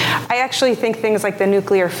with, I actually think things like the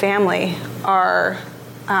nuclear family are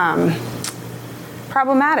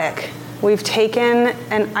problematic. We've taken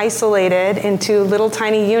and isolated into little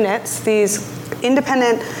tiny units these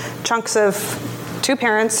independent chunks of 2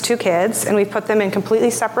 parents, 2 kids, and we've put them in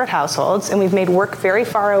completely separate households, and we've made work very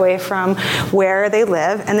far away from where they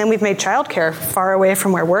live, and then we've made childcare far away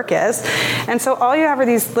from where work is. And so all you have are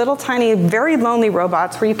these little tiny, very lonely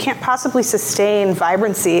robots where you can't possibly sustain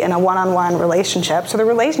vibrancy in a one-on-one relationship. So the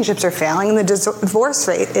relationships are failing, and the divorce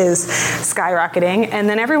rate is skyrocketing, and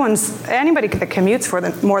then anybody that commutes for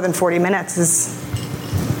more than 40 minutes is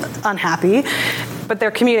unhappy. But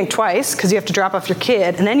they're commuting twice because you have to drop off your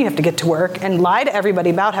kid and then you have to get to work and lie to everybody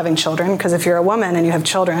about having children, because if you're a woman and you have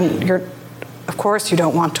children, of course you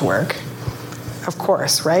don't want to work. Of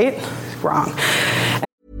course, right? Wrong.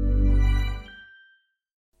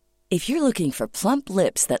 If you're looking for plump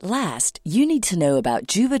lips that last, you need to know about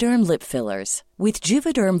Juvederm lip fillers. With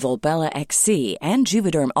Juvederm Volbella XC and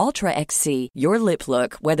Juvederm Ultra XC, your lip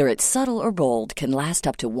look, whether it's subtle or bold, can last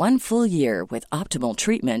up to 1 full year with optimal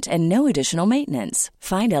treatment and no additional maintenance.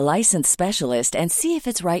 Find a licensed specialist and see if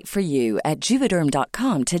it's right for you at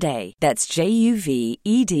Juvederm.com today. That's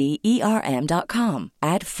JUVEDERM.com.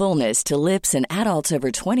 Add fullness to lips in adults over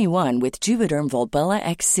 21 with Juvederm Volbella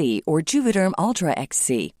XC or Juvederm Ultra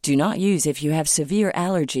XC. Do not use if you have severe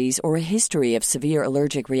allergies or a history of severe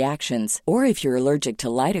allergic reactions, or if you're allergic to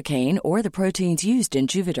lidocaine or the proteins used in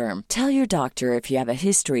Juvederm. Tell your doctor if you have a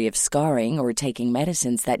history of scarring or taking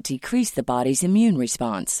medicines that decrease the body's immune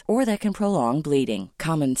response or that can prolong bleeding.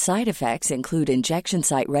 Common side effects include injection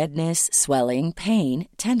site redness, swelling, pain,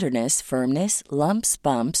 tenderness, firmness, lumps,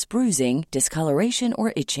 bumps, bruising, discoloration,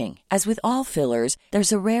 or itching. As with all fillers,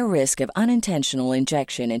 there's a rare risk of unintentional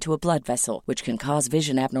injection into a blood vessel, which can cause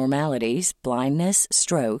vision abnormalities, blindness,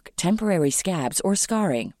 stroke, temporary scabs, or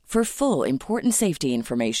scarring. For full, important safety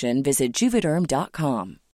information, visit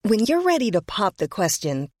Juvederm.com. When you're ready to pop the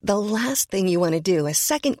question, the last thing you want to do is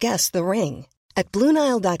second-guess the ring. At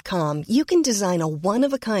BlueNile.com, you can design a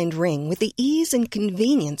one-of-a-kind ring with the ease and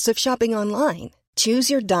convenience of shopping online. Choose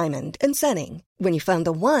your diamond and setting. When you find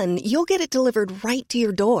the one, you'll get it delivered right to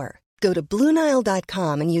your door. Go to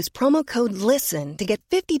BlueNile.com and use promo code LISTEN to get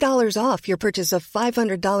 $50 off your purchase of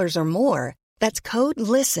 $500 or more. That's code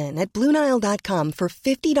LISTEN at BlueNile.com for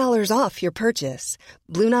 $50 off your purchase.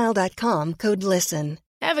 BlueNile.com, code LISTEN.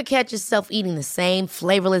 Ever catch yourself eating the same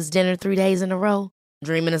flavorless dinner 3 days in a row?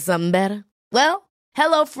 Dreaming of something better? Well,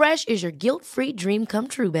 HelloFresh is your guilt-free dream come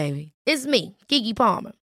true, baby. It's me, Keke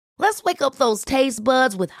Palmer. Let's wake up those taste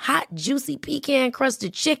buds with hot, juicy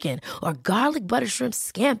pecan-crusted chicken or garlic butter shrimp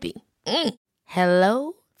scampi.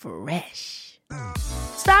 Hello Fresh.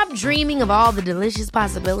 Stop dreaming of all the delicious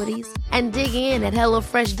possibilities and dig in at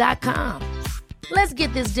HelloFresh.com. Let's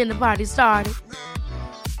get this dinner party started.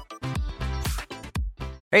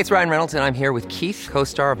 Hey, it's Ryan Reynolds, and I'm here with Keith,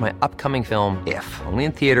 co-star of my upcoming film, If, only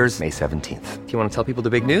in theaters May 17th. Do you want to tell people the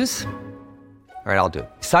big news? All right, I'll do it.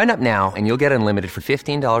 Sign up now and you'll get unlimited for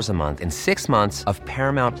 $15 a month and 6 months of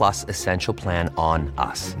Paramount Plus Essential Plan on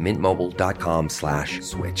us.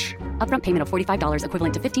 MintMobile.com/switch. Upfront payment of $45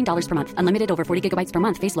 equivalent to $15 per month. Unlimited over 40 gigabytes per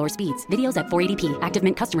month. Face lower speeds. Videos at 480p. Active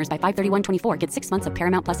Mint customers by 531.24 get 6 months of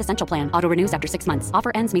Paramount Plus Essential Plan. Auto renews after 6 months.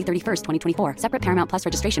 Offer ends May 31st, 2024. Separate Paramount Plus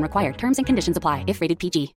registration required. Terms and conditions apply if rated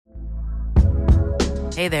PG.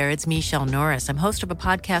 Hey there, it's Michelle Norris. I'm host of a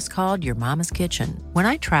podcast called Your Mama's Kitchen. When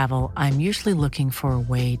I travel, I'm usually looking for a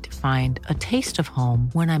way to find a taste of home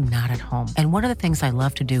when I'm not at home. And one of the things I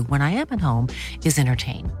love to do when I am at home is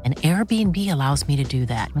entertain. And Airbnb allows me to do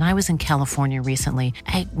that. When I was in California recently,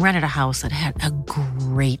 I rented a house that had a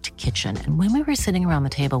great kitchen. And when we were sitting around the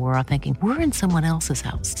table, we were all thinking, we're in someone else's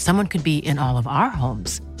house. Someone could be in all of our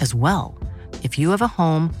homes as well. If you have a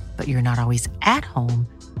home, but you're not always at home,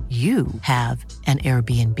 you have an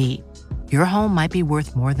Airbnb. Your home might be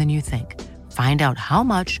worth more than you think. Find out how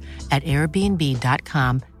much at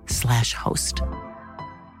airbnb.com/host.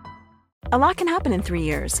 A lot can happen in 3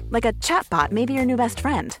 years, like a chatbot may be your new best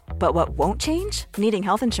friend. But what won't change? Needing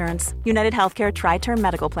health insurance. United Healthcare Tri-Term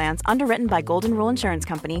Medical Plans, underwritten by Golden Rule Insurance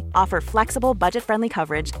Company, offer flexible, budget-friendly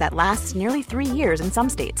coverage that lasts nearly 3 years in some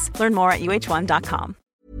states. Learn more at uh1.com.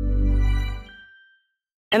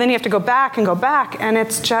 And then you have to go back, and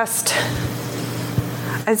it's just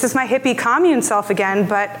my hippie commune self again,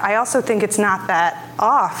 but I also think it's not that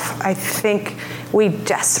off. I think we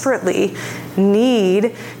desperately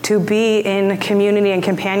need to be in community and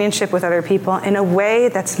companionship with other people in a way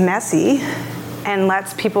that's messy and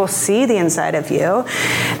lets people see the inside of you.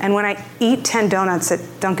 And when I eat 10 donuts at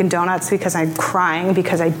Dunkin' Donuts because I'm crying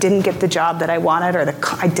because I didn't get the job that I wanted, or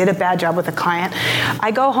I did a bad job with a client, I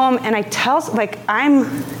go home and I tell,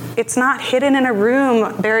 it's not hidden in a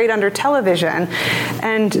room buried under television.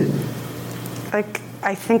 And I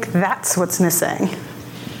think that's what's missing.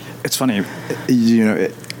 It's funny,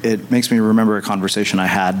 it makes me remember a conversation I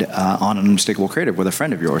had on Unmistakable Creative with a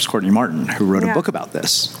friend of yours, Courtney Martin, who wrote a book about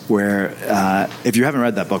this, where if you haven't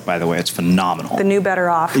read that book, by the way, it's phenomenal. The New Better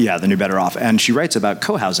Off. Yeah, The New Better Off. And she writes about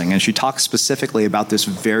co-housing, and she talks specifically about this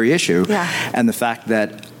very issue and the fact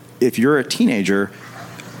that if you're a teenager,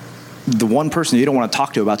 the one person you don't want to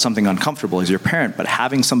talk to about something uncomfortable is your parent, but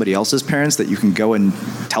having somebody else's parents that you can go and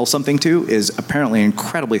tell something to is apparently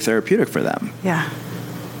incredibly therapeutic for them. Yeah.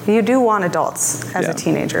 You do want adults as a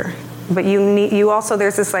teenager, but you also,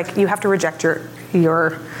 there's this you have to reject your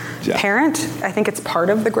parent. I think it's part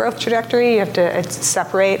of the growth trajectory. You have to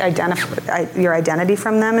separate your identity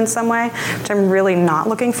from them in some way, which I'm really not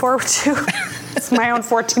looking forward to. It's my own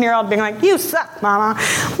 14-year-old being like, you suck, mama.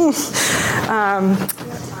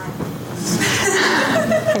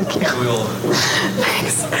 Thank you.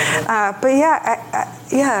 Thanks. But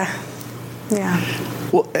yeah.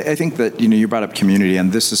 Well, I think that, you brought up community,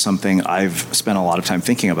 and this is something I've spent a lot of time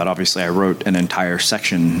thinking about. Obviously, I wrote an entire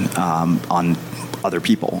section on other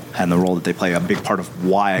people and the role that they play. A big part of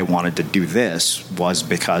why I wanted to do this was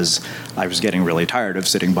because I was getting really tired of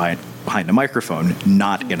sitting behind a microphone,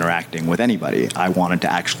 not interacting with anybody. I wanted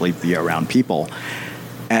to actually be around people.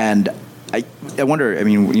 And I wonder,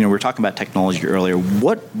 we were talking about technology earlier.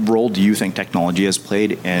 What role do you think technology has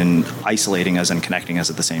played in isolating us and connecting us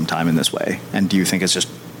at the same time in this way? And do you think it's just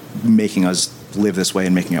making us live this way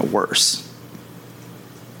and making it worse?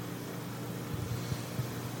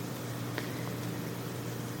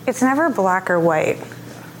 It's never black or white.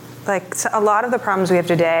 So a lot of the problems we have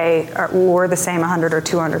today were the same 100 or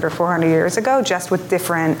 200 or 400 years ago, just with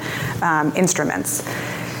different instruments.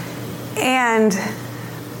 And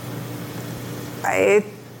it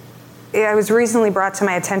was recently brought to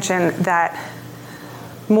my attention that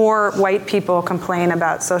more white people complain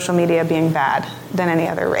about social media being bad than any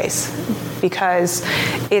other race, because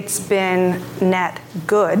it's been net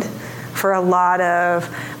good for a lot of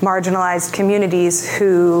marginalized communities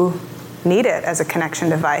who need it as a connection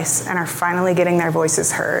device and are finally getting their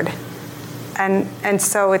voices heard. And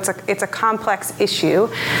so it's a complex issue.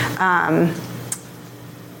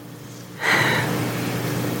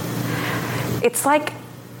 It's like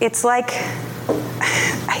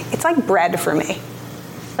bread for me.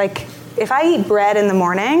 If I eat bread in the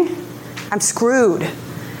morning, I'm screwed,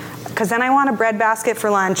 because then I want a bread basket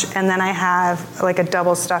for lunch, and then I have a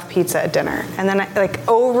double stuffed pizza at dinner, and then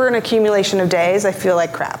over an accumulation of days, I feel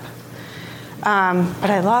like crap.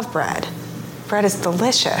 But I love bread. Bread is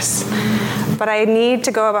delicious. But I need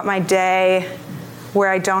to go about my day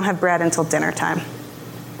where I don't have bread until dinner time.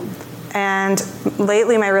 And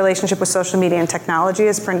lately, my relationship with social media and technology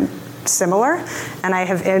has been similar, and I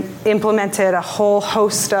have implemented a whole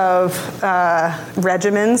host of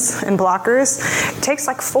regimens and blockers. It takes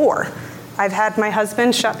 4. I've had my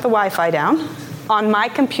husband shut the Wi-Fi down on my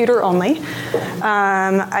computer only.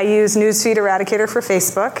 I use Newsfeed Eradicator for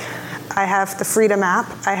Facebook. I have the Freedom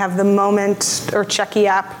app. I have the Moment or Checky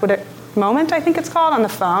app, Moment, I think it's called, on the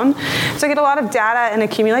phone. So I get a lot of data and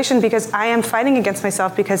accumulation because I am fighting against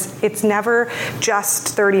myself, because it's never just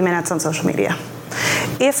 30 minutes on social media.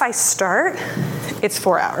 If I start it's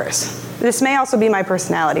 4 hours. This may also be my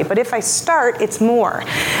personality, but if I start, it's more.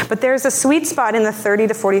 But there's a sweet spot in the 30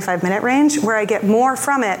 to 45 minute range where I get more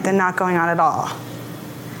from it than not going on at all.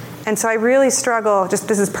 And so I really struggle, just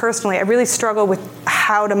this is personally, I really struggle with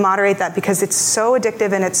how to moderate that because it's so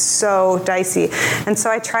addictive and it's so dicey. And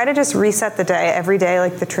so I try to just reset the day every day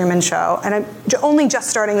like the Truman Show. And I'm only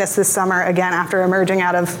just starting this summer again after emerging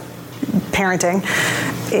out of parenting,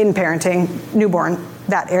 newborn,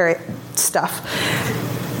 that area stuff.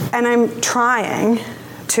 And I'm trying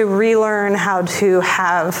to relearn how to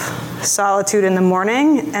have solitude in the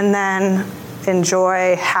morning and then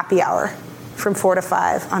enjoy happy hour from 4 to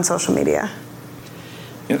 5 on social media.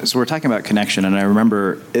 Yeah, so we're talking about connection, and I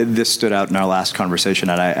remember this stood out in our last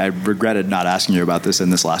conversation, and I regretted not asking you about this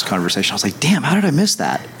in this last conversation. I was like, damn, how did I miss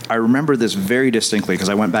that? I remember this very distinctly because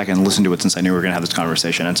I went back and listened to it since I knew we were going to have this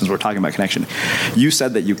conversation, and since we're talking about connection, you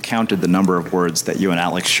said that you counted the number of words that you and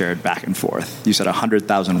Alex shared back and forth. You said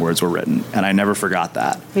 100,000 words were written, and I never forgot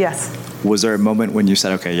that. Yes. Was there a moment when you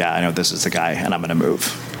said, okay, yeah, I know this is the guy, and I'm going to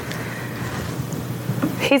move?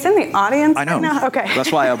 He's in the audience. I know. Right now? Okay.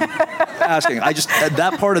 That's why I'm asking.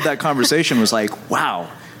 That part of that conversation was like, wow.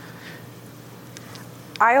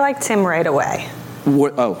 I liked him right away.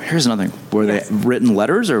 Here's another thing. Were they written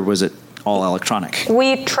letters or was it all electronic?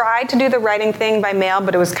 We tried to do the writing thing by mail,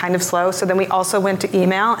 but it was kind of slow. So then we also went to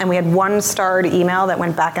email, and we had one starred email that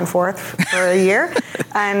went back and forth for a year.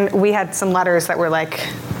 And we had some letters that were like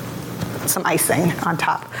some icing on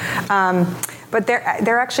top. But there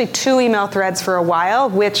are actually 2 email threads for a while,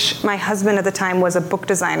 which my husband at the time was a book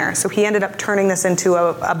designer. So he ended up turning this into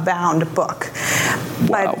a bound book.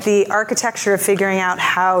 Wow. But the architecture of figuring out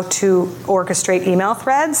how to orchestrate email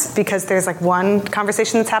threads, because there's like one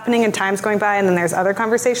conversation that's happening and time's going by, and then there's other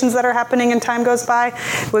conversations that are happening and time goes by,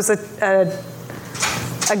 was a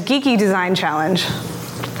geeky design challenge.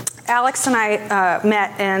 Alex and I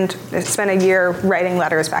met and spent a year writing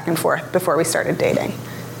letters back and forth before we started dating.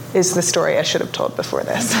 Is the story I should have told before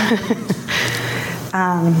this.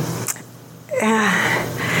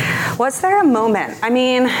 Was there a moment? I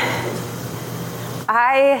mean,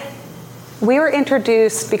 we were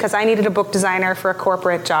introduced because I needed a book designer for a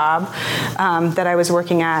corporate job that I was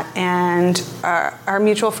working at, and our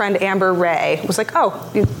mutual friend Amber Ray was like,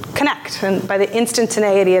 oh, you connect. And by the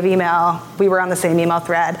instantaneity of email, we were on the same email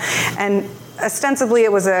thread. And ostensibly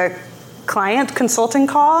it was a client consulting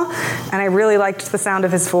call, and I really liked the sound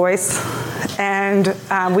of his voice. And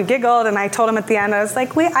we giggled, and I told him at the end, I was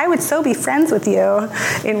like, I would so be friends with you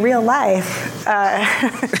in real life. I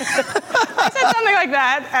said something like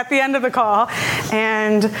that at the end of the call.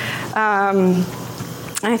 And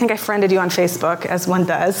I think I friended you on Facebook, as one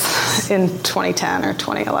does, in 2010 or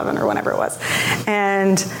 2011 or whenever it was.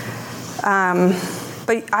 And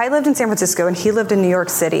but I lived in San Francisco, and he lived in New York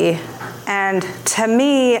City. And to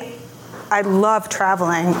me, I love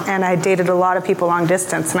traveling, and I dated a lot of people long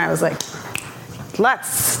distance, and I was like,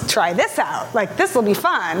 let's try this out. Like, this will be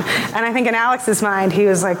fun. And I think in Alex's mind, he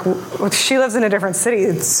was like, well, she lives in a different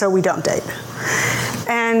city, so we don't date.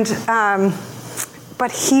 And,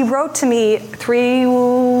 but he wrote to me 3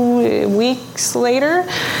 weeks later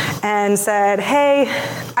and said, hey,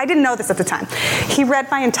 I didn't know this at the time. He read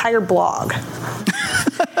my entire blog.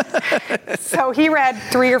 So he read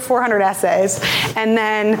 300 or 400 essays, and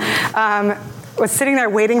then was sitting there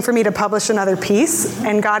waiting for me to publish another piece,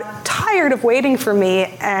 and got tired of waiting for me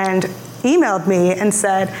and emailed me and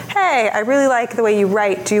said, hey, I really like the way you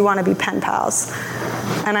write. Do you want to be pen pals?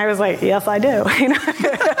 And I was like, yes, I do. You know?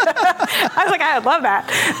 I was like, I would love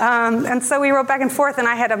that. And so we wrote back and forth, and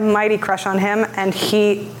I had a mighty crush on him, and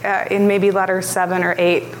he, in maybe letter 7 or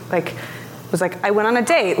 8, was like, I went on a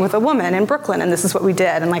date with a woman in Brooklyn, and this is what we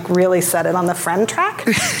did, and like really set it on the friend track.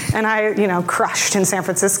 And I, crushed in San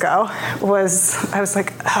Francisco. I was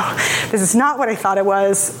like, oh, this is not what I thought it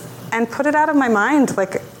was, and put it out of my mind,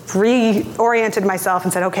 like reoriented myself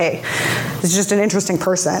and said, okay, this is just an interesting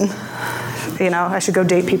person. I should go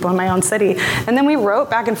date people in my own city. And then we wrote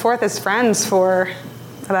back and forth as friends for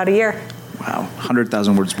about a year. Wow,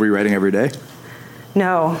 100,000 words rewriting every day?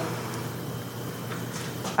 No.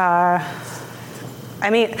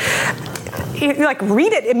 You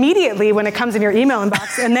read it immediately when it comes in your email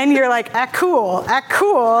inbox, and then you're like, act cool.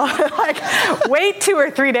 Like, wait 2 or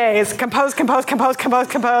 3 days, compose,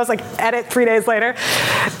 like edit 3 days later,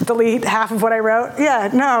 delete half of what I wrote. Yeah,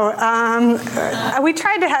 no. We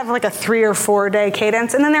tried to have like a 3 or 4 day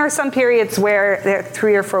cadence, and then there were some periods where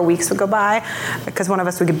 3 or 4 weeks would go by because one of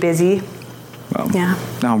us would get busy. Well, yeah.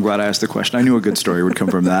 Now I'm glad I asked the question. I knew a good story would come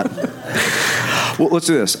from that. Well, let's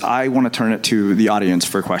do this. I want to turn it to the audience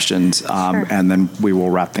for questions, and then we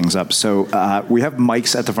will wrap things up. So we have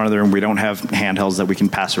mics at the front of the room. We don't have handhelds that we can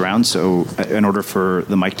pass around. So in order for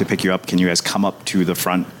the mic to pick you up, can you guys come up to the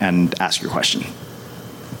front and ask your question?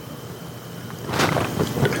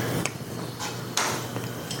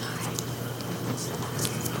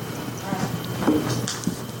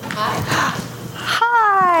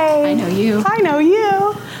 Hi. I know you. I know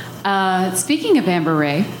you. Speaking of Amber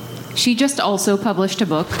Ray, she just also published a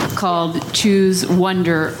book called Choose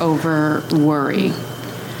Wonder Over Worry.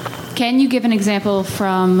 Can you give an example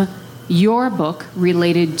from your book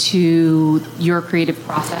related to your creative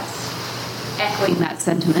process, echoing that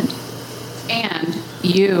sentiment? And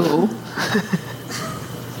you,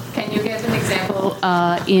 can you give an example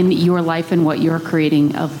in your life and what you're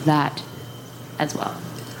creating of that as well?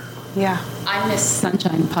 Yeah. I miss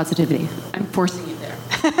sunshine and positivity. I'm forcing you there.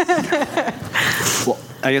 Well,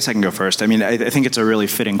 I guess I can go first. I mean, I think it's a really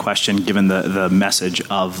fitting question given the message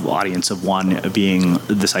of Audience of One being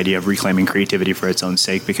this idea of reclaiming creativity for its own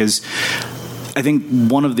sake, because I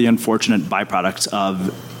think one of the unfortunate byproducts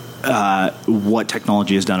of what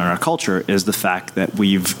technology has done in our culture is the fact that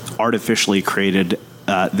we've artificially created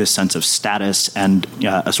this sense of status and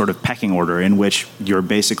a sort of pecking order in which you're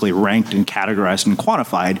basically ranked and categorized and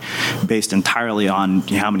quantified based entirely on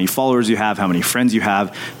how many followers you have, how many friends you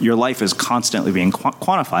have. Your life is constantly being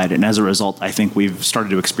quantified, and as a result, I think we've started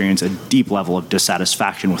to experience a deep level of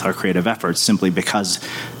dissatisfaction with our creative efforts simply because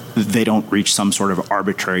they don't reach some sort of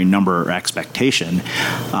arbitrary number or expectation.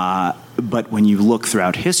 But when you look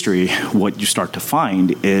throughout history, what you start to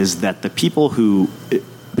find is that the people who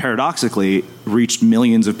paradoxically reached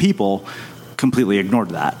millions of people completely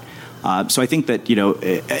ignored that. So I think that,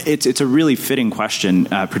 it's a really fitting question,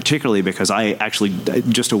 particularly because I actually,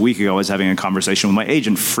 just a week ago, was having a conversation with my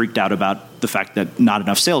agent, freaked out about the fact that not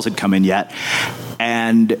enough sales had come in yet.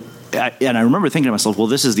 And I remember thinking to myself, well,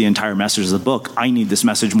 this is the entire message of the book. I need this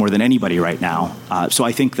message more than anybody right now. So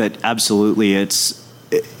I think that absolutely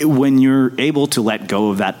when you're able to let go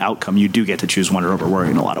of that outcome, you do get to choose wonder over worry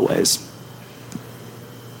in a lot of ways.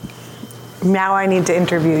 Now I need to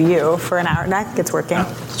interview you for an hour. I think it's working. Oh,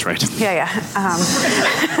 that's right. Yeah.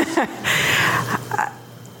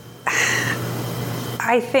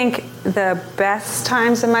 I think the best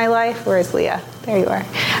times in my life, where is Leah? There you are.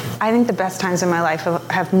 I think the best times in my life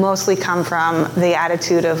have mostly come from the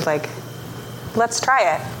attitude of let's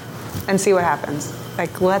try it and see what happens.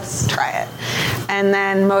 Let's try it. And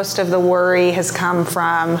then most of the worry has come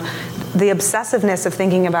from the obsessiveness of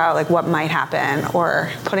thinking about what might happen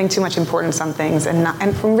or putting too much importance on things and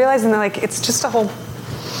realizing that it's just a whole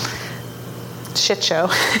shit show,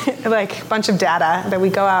 a bunch of data that we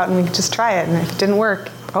go out and we just try it, and if it didn't work,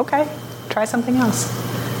 okay, try something else.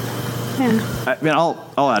 Yeah. I mean, I'll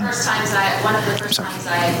add. One of the first times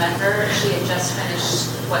I had met her, she had just finished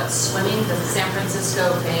swimming the San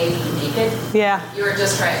Francisco Bay naked. Yeah. You were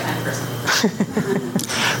just right kind of person.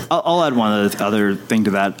 I'll add one other thing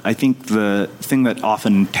to that. I think the thing that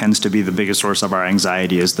often tends to be the biggest source of our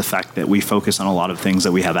anxiety is the fact that we focus on a lot of things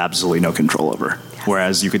that we have absolutely no control over. Yes.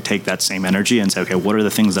 Whereas you could take that same energy and say, okay, what are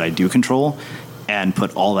the things that I do control? And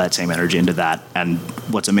put all that same energy into that. And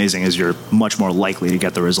what's amazing is you're much more likely to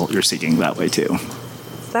get the result you're seeking that way too.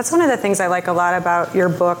 That's one of the things I like a lot about your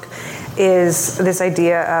book is this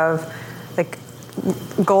idea of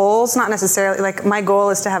goals, not necessarily, my goal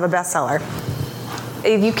is to have a bestseller.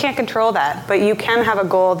 You can't control that, but you can have a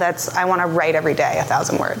goal that's, I want to write every day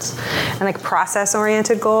 1,000 words. And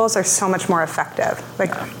process-oriented goals are so much more effective.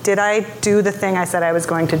 Did I do the thing I said I was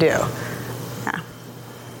going to do? Yeah.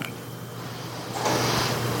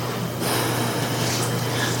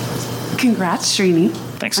 Congrats, Srini.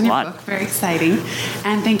 Thanks on a your lot. Book. Very exciting.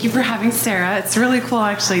 And thank you for having Sarah. It's really cool,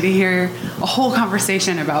 actually, to hear a whole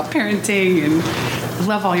conversation about parenting, and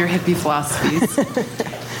love all your hippie philosophies.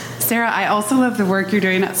 Sarah, I also love the work you're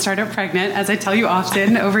doing at Startup Pregnant, as I tell you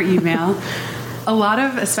often over email. A lot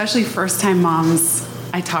of, especially first-time moms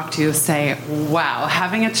I talk to say, wow,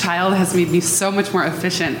 having a child has made me so much more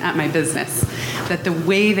efficient at my business, that the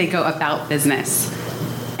way they go about business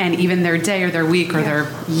and even their day or their week or their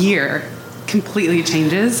year completely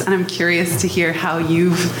changes. And I'm curious to hear how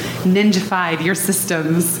you've ninja-fied your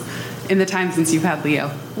systems in the time since you've had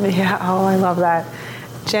Leo. Yeah, I love that.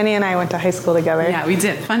 Jenny and I went to high school together. Yeah, we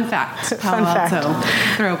did. Fun fact. Fun fact.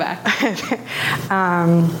 Throwback.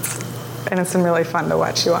 And it's been really fun to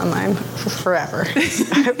watch you online forever.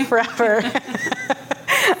 Forever.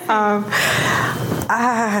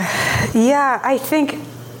 I think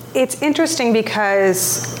it's interesting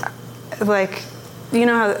because, you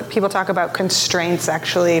know how people talk about constraints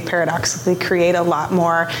actually paradoxically create a lot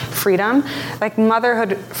more freedom? Like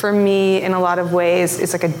motherhood for me in a lot of ways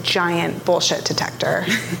is like a giant bullshit detector.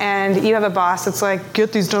 And you have a boss that's like,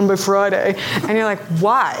 get these done by Friday. And you're like,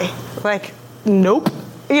 why? Like, nope.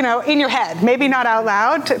 You know, in your head, maybe not out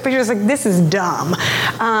loud, but you're just like, this is dumb.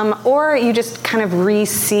 Or you just kind of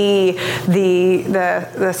re-see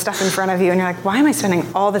the stuff in front of you and you're like, why am I spending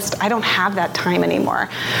all this? I don't have that time anymore.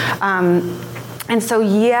 And so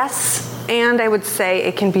yes, and I would say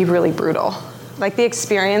it can be really brutal. Like the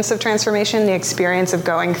experience of transformation, the experience of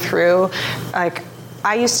going through, like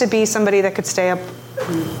I used to be somebody that could stay up,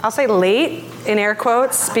 I'll say late, in air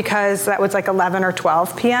quotes, because that was like 11 or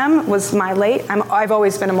 12 p.m. was my late. I've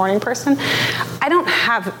always been a morning person. I don't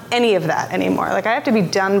have any of that anymore. Like I have to be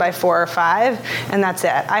done by 4 or 5, and that's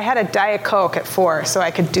it. I had a Diet Coke at 4 so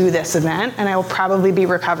I could do this event, and I will probably be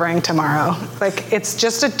recovering tomorrow. Like it's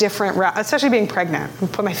just a different route, especially being pregnant. I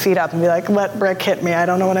put my feet up and be like, let Rick hit me. I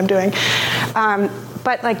don't know what I'm doing.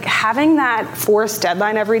 But like having that forced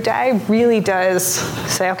deadline every day really does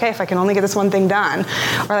say, okay, if I can only get this one thing done.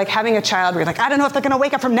 Or like having a child where you're like, I don't know if they're gonna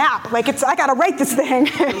wake up from nap. Like I gotta write this thing.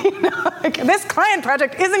 You know, like this client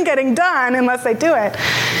project isn't getting done unless I do it.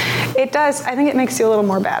 It does, I think it makes you a little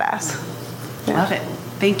more badass. Yeah. Love it.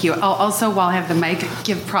 Thank you. I'll also, while I have the mic,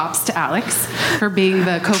 give props to Alex for being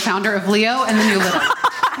the co-founder of Leo and the New Little.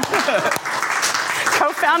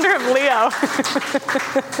 Co-founder of Leo.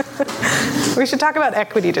 We should talk about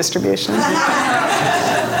equity distribution.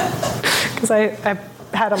 Because I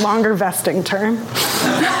had a longer vesting term.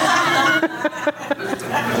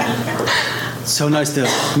 So nice to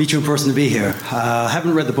meet you in person, to be here. I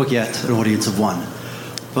haven't read the book yet, an audience of one.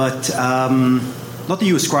 But not that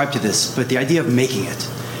you ascribe to this, but the idea of making it.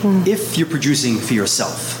 If you're producing for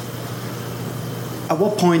yourself, at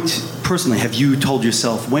what point, personally, have you told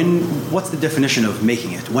yourself, what's the definition of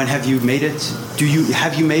making it? When have you made it?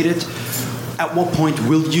 Have you made it? At what point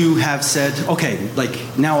will you have said, okay, like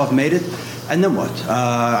now I've made it, and then what?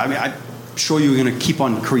 I mean, I'm sure you're going to keep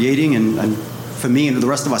on creating, and for me and the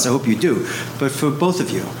rest of us, I hope you do. But for both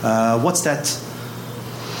of you, what's that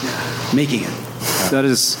making it? That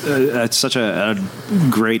is it's such a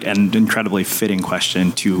great and incredibly fitting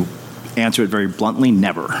question. To answer it very bluntly,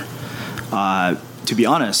 never. To be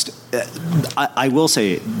honest, I will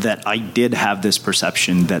say that I did have this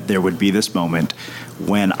perception that there would be this moment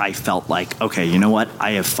when I felt like, okay, you know what?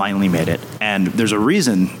 I have finally made it. And there's a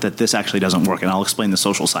reason that this actually doesn't work, and I'll explain the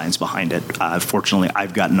social science behind it. Fortunately,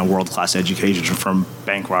 I've gotten a world-class education from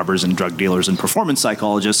bank robbers and drug dealers and performance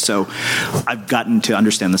psychologists, so I've gotten to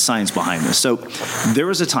understand the science behind this. So there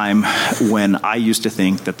was a time when I used to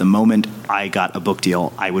think that the moment I got a book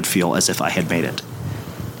deal, I would feel as if I had made it.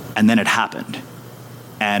 And then it happened.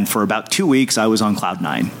 And for about 2 weeks, I was on cloud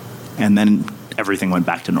 9. And then everything went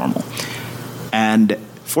back to normal. And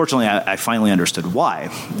fortunately, I finally understood why,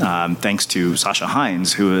 thanks to Sasha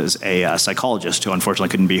Hines, who is a psychologist who unfortunately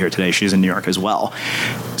couldn't be here today. She's in New York as well.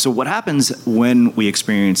 So what happens when we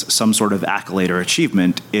experience some sort of accolade or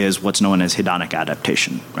achievement is what's known as hedonic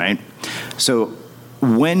adaptation, right? So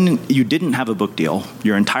when you didn't have a book deal,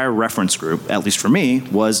 your entire reference group, at least for me,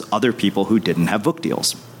 was other people who didn't have book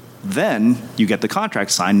deals. Then you get the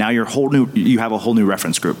contract signed. Now you have a whole new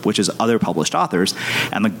reference group, which is other published authors,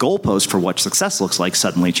 and the goalpost for what success looks like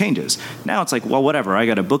suddenly changes. Now it's like, well, whatever, I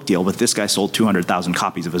got a book deal, but this guy sold 200,000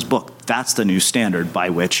 copies of his book. That's the new standard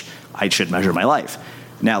by which I should measure my life.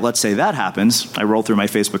 Now, let's say that happens. I roll through my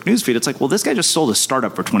Facebook newsfeed. It's like, well, this guy just sold a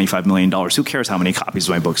startup for $25 million. Who cares how many copies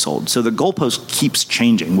my book sold? So the goalpost keeps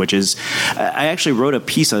changing, which is, I actually wrote a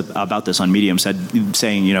piece about this on Medium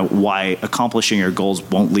saying, you know, why accomplishing your goals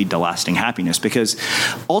won't lead to lasting happiness. Because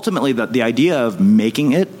ultimately, the idea of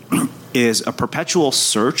making it is a perpetual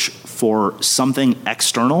search for something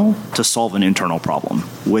external to solve an internal problem,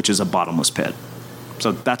 which is a bottomless pit.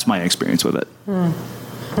 So that's my experience with it.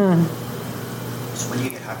 When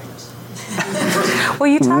you get happiness. Well,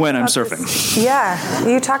 you talked when I'm about surfing. This, yeah,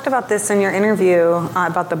 you talked about this in your interview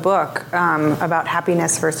about the book, about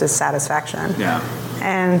happiness versus satisfaction. Yeah.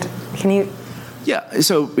 And can you? Yeah.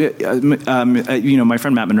 So, you know, my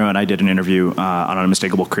friend Matt Monroe and I did an interview on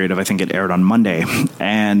Unmistakable Creative. I think it aired on Monday,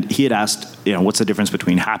 and he had asked, you know, what's the difference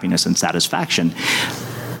between happiness and satisfaction?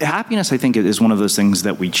 Happiness, I think, is one of those things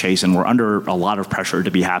that we chase, and we're under a lot of pressure to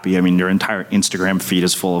be happy. I mean, your entire Instagram feed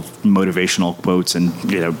is full of motivational quotes and,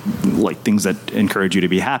 you know, like things that encourage you to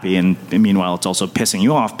be happy. And meanwhile, it's also pissing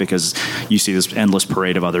you off because you see this endless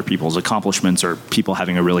parade of other people's accomplishments or people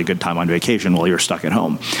having a really good time on vacation while you're stuck at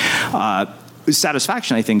home.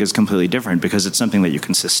 satisfaction, I think, is completely different because it's something that you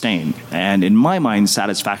can sustain. And in my mind,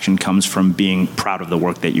 satisfaction comes from being proud of the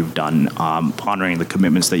work that you've done, honoring the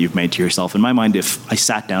commitments that you've made to yourself. In my mind, if I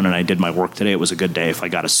sat down and I did my work today, it was a good day. If I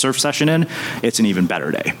got a surf session in, it's an even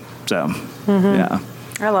better day. So, yeah.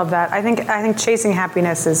 I love that. I think chasing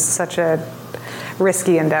happiness is such a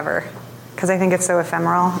risky endeavor because I think it's so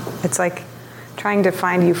ephemeral. It's like trying to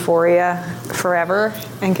find euphoria forever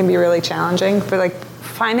and can be really challenging. But like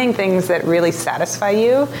finding things that really satisfy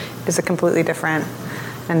you is a completely different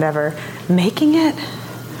endeavor. Making it,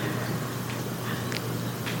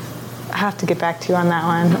 I have to get back to you on that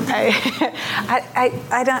one.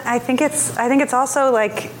 I think it's also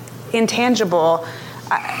like intangible.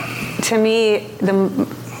 To me,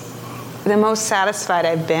 the most satisfied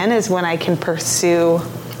I've been is when I can pursue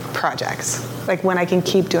projects, like when I can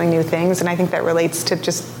keep doing new things, and I think that relates to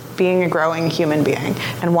just being a growing human being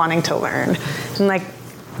and wanting to learn. And like,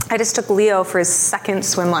 I just took Leo for his second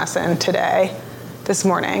swim lesson this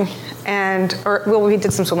morning, we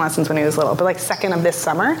did some swim lessons when he was little, but like second of this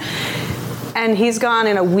summer, and he's gone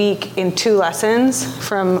in a week in 2 lessons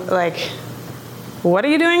from like, what are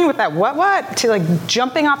you doing with that what to like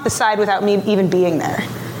jumping off the side without me even being there.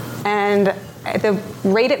 And the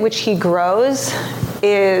rate at which he grows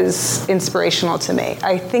is inspirational to me.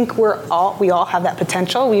 I think we all have that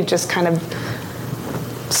potential. We've just kind of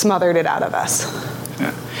smothered it out of us.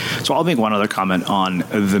 Yeah. So I'll make one other comment on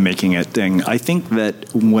the making it thing. I think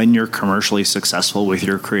that when you're commercially successful with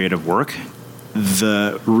your creative work,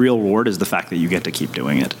 the real reward is the fact that you get to keep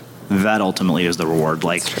doing it. That ultimately is the reward.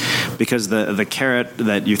 Like, because the carrot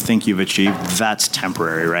that you think you've achieved, that's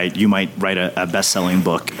temporary, right? You might write a best-selling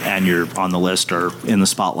book and you're on the list or in the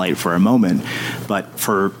spotlight for a moment, but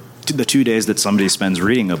for the 2 days that somebody spends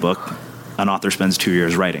reading a book, an author spends 2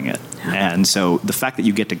 years writing it. Yeah. And so the fact that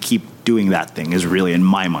you get to keep doing that thing is really, in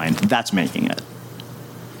my mind, that's making it.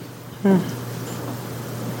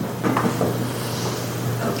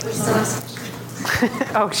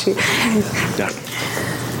 Oh, she. Yeah.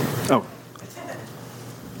 Oh.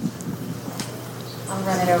 I'll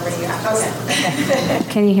run it over to you.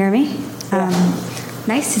 Okay. Can you hear me?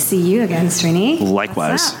 Nice to see you again, Srini.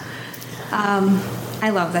 Likewise. I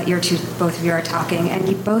love that both of you are talking, and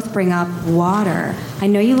you both bring up water. I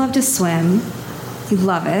know you love to swim. You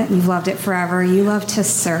love it. You've loved it forever. You love to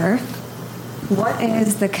surf. What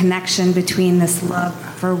is the connection between this love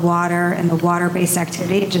for water and the water-based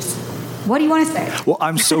activity? What do you want to say? Well,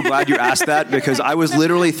 I'm so glad you asked that because I was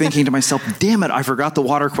literally thinking to myself, damn it, I forgot the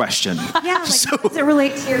water question. Yeah, how does it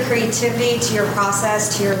relate to your creativity, to your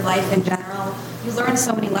process, to your life in general? You learn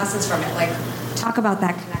so many lessons from it. Like, talk about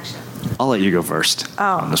that connection. I'll let you go first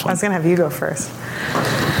on this one. I was going to have you go first.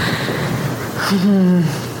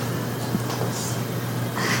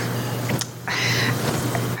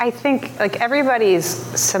 I think like everybody's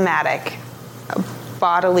somatic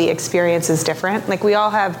bodily experience is different. Like we all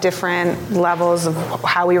have different levels of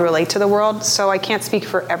how we relate to the world, so I can't speak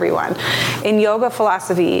for everyone. In yoga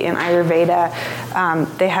philosophy, in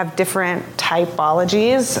Ayurveda, they have different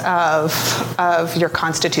typologies of your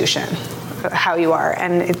constitution, how you are,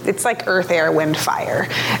 and it's like earth, air, wind, fire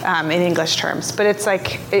in English terms. But it's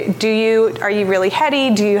like, are you really heady?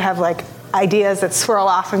 Do you have like ideas that swirl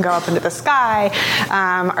off and go up into the sky?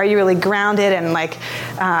 Are you really grounded and like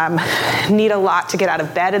need a lot to get out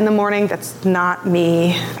of bed in the morning? That's not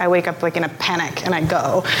me. I wake up like in a panic and I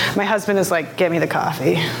go. My husband is like, get me the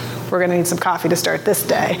coffee. We're gonna need some coffee to start this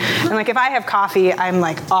day. And like if I have coffee, I'm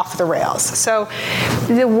like off the rails. So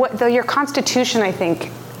your constitution, I think,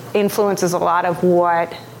 influences a lot of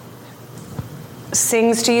what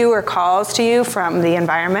sings to you or calls to you from the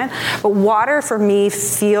environment. But water for me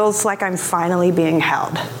feels like I'm finally being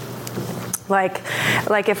held. Like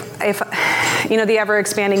if the ever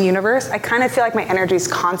expanding universe, I kind of feel like my energy is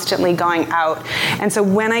constantly going out. And so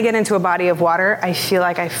when I get into a body of water, I feel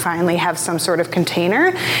like I finally have some sort of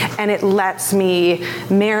container, and it lets me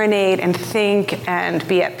marinate and think and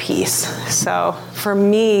be at peace. So for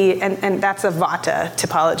me, and that's a Vata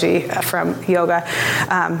typology from yoga,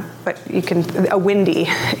 but you can, a windy,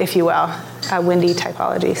 if you will, a windy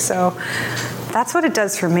typology. So that's what it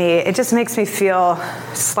does for me. It just makes me feel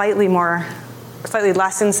slightly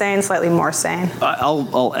less insane, slightly more sane.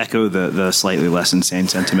 I'll echo the slightly less insane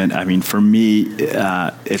sentiment. I mean, for me,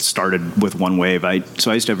 it started with one wave. I used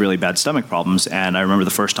to have really bad stomach problems, and I remember the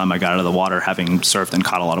first time I got out of the water, having surfed and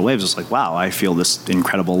caught a lot of waves, I was like, wow, I feel this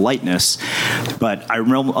incredible lightness. But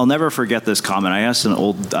I'll never forget this comment. I asked an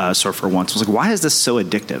old surfer once, I was like, why is this so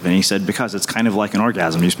addictive? And he said, because it's kind of like an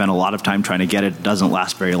orgasm. You spend a lot of time trying to get it, doesn't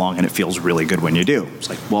last very long, and it feels really good when you do. It's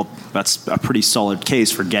like, well, that's a pretty solid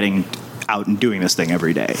case for getting out and doing this thing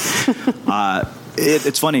every day.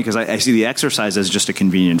 It's funny because I see the exercise as just a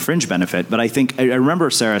convenient fringe benefit, but I think I remember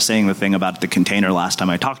Sarah saying the thing about the container last time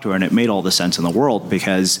I talked to her, and it made all the sense in the world,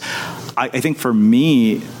 because I think for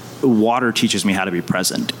me, water teaches me how to be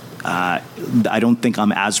present. I don't think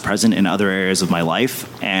I'm as present in other areas of my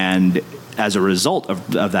life, and as a result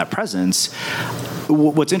of that presence,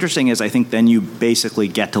 what's interesting is I think then you basically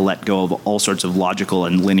get to let go of all sorts of logical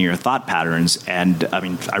and linear thought patterns. And I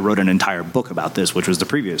mean, I wrote an entire book about this, which was the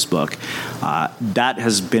previous book. That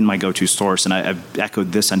has been my go-to source, and I've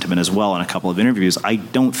echoed this sentiment as well in a couple of interviews. I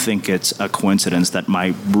don't think it's a coincidence that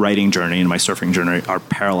my writing journey and my surfing journey are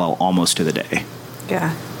parallel almost to the day.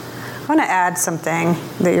 Yeah. I want to add something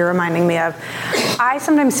that you're reminding me of. I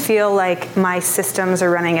sometimes feel like my systems are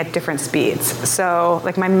running at different speeds. So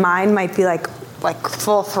like my mind might be like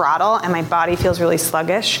full throttle, and my body feels really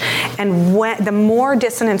sluggish. And the more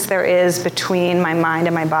dissonance there is between my mind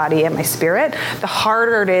and my body and my spirit, the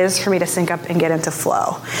harder it is for me to sync up and get into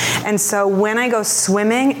flow. And so when I go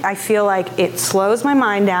swimming, I feel like it slows my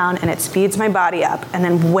mind down and it speeds my body up. And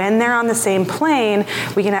then when they're on the same plane,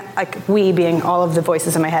 we can, we being all of the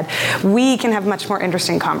voices in my head, we can have much more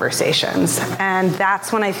interesting conversations. And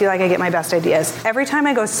that's when I feel like I get my best ideas. Every time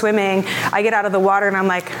I go swimming, I get out of the water and I'm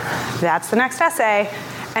like, that's the next essay.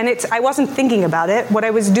 And I wasn't thinking about it. What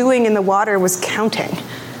I was doing in the water was counting.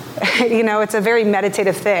 It's a very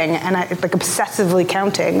meditative thing, and it's like obsessively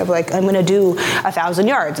counting of like, I'm going to do 1,000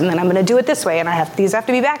 yards, and then I'm going to do it this way, and these have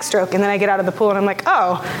to be backstroke, and then I get out of the pool and I'm like,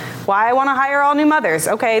 oh, why I want to hire all new mothers?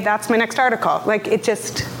 Okay, that's my next article. Like it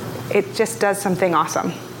just does something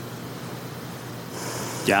awesome.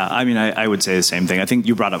 Yeah, I mean, I would say the same thing. I think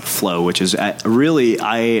you brought up flow, which is really,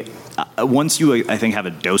 once you, I think, have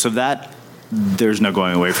a dose of that, there's no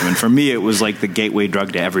going away from it. For me, it was like the gateway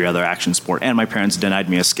drug to every other action sport. And my parents denied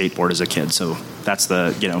me a skateboard as a kid, so that's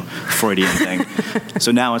the Freudian thing.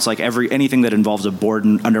 So now it's like anything that involves a board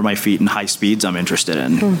under my feet and high speeds, I'm interested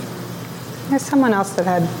in. There's someone else that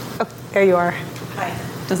had. Oh, there you are. Hi.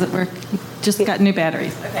 Does it work? Just got new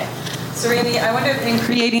batteries. Okay. Serini, I wonder, in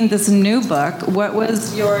creating this new book, what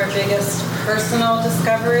was your biggest personal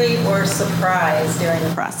discovery or surprise during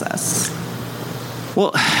the process?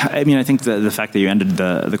 Well, I mean, I think the fact that you ended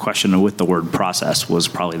the question with the word process was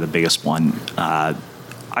probably the biggest one. I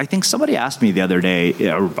think somebody asked me the other day,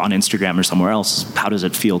 or on Instagram or somewhere else, how does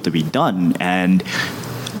it feel to be done? And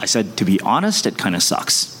I said, to be honest, it kind of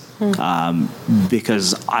sucks.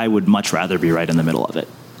 Because I would much rather be right in the middle of it.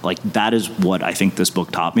 Like, that is what I think this book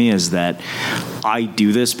taught me, is that I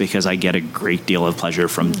do this because I get a great deal of pleasure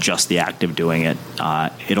from just the act of doing it.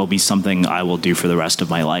 It'll be something I will do for the rest of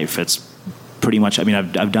my life. It's pretty much, I mean,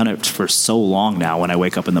 I've done it for so long now when I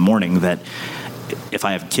wake up in the morning that if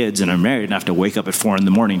I have kids and I'm married and I have to wake up at 4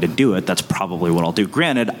 a.m. to do it, that's probably what I'll do.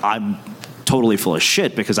 Granted, I'm totally full of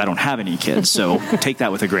shit because I don't have any kids, so take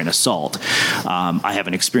that with a grain of salt. I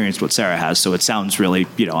haven't experienced what Sarah has, so it sounds really,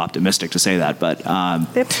 optimistic to say that, but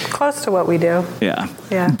it's close to what we do. Yeah.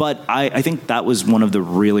 But I think that was one of the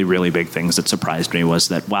really, really big things that surprised me, was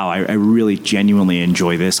that, wow, I really genuinely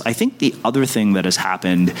enjoy this. I think the other thing that has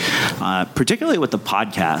happened, particularly with the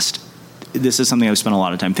podcast, this is something I've spent a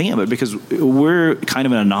lot of time thinking about, because we're kind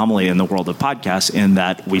of an anomaly in the world of podcasts in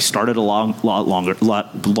that we started a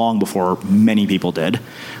long before many people did.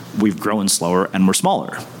 We've grown slower and we're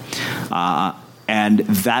smaller. And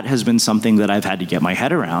that has been something that I've had to get my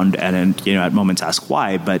head around and at moments ask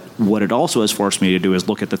why. But what it also has forced me to do is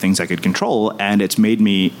look at the things I could control. And it's made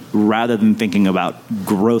me, rather than thinking about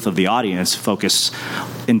growth of the audience, focus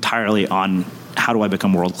entirely on how do I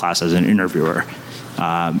become world-class as an interviewer.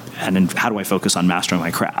 And then how do I focus on mastering my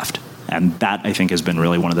craft? And that, I think, has been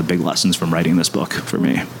really one of the big lessons from writing this book for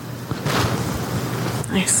me.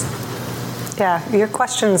 Nice. Yeah, your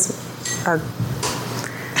questions are...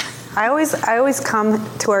 I always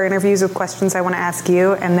come to our interviews with questions I want to ask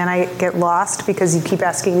you, and then I get lost because you keep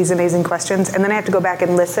asking these amazing questions, and then I have to go back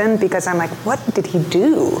and listen because I'm like, what did he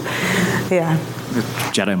do? Yeah.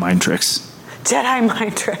 Jedi mind tricks. Jedi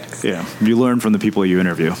mind tricks. Yeah. You learn from the people you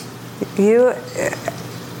interview. Can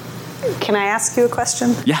I ask you a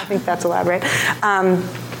question? Yeah. I think that's allowed, right?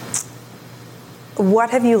 What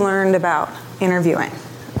have you learned about interviewing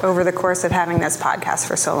over the course of having this podcast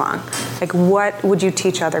for so long? Like, what would you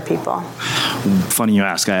teach other people? Funny you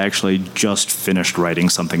ask. I actually just finished writing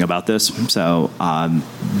something about this. So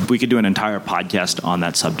we could do an entire podcast on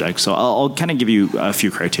that subject. So I'll kind of give you a few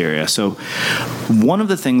criteria. So one of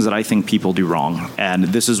the things that I think people do wrong, and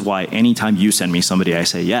this is why anytime you send me somebody, I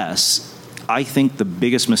say yes, I think the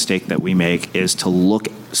biggest mistake that we make is to look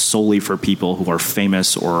solely for people who are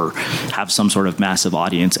famous or have some sort of massive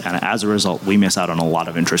audience, and as a result, we miss out on a lot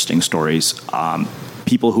of interesting stories.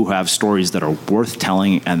 People who have stories that are worth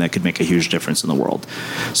telling and that could make a huge difference in the world.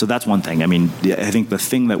 So that's one thing. I mean, I think the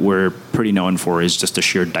thing that we're pretty known for is just the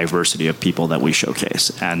sheer diversity of people that we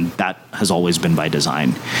showcase, and that has always been by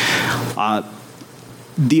design.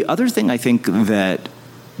 The other thing I think that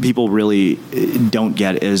people really don't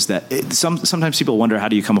get is that sometimes people wonder, how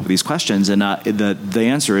do you come up with these questions? And the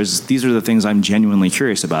answer is, these are the things I'm genuinely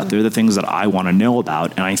curious about. They're the things that I want to know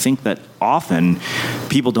about. And I think that often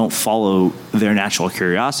people don't follow their natural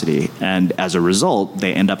curiosity. And as a result,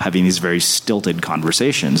 they end up having these very stilted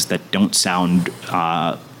conversations that don't sound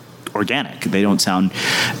organic. They don't sound...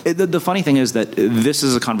 The funny thing is that this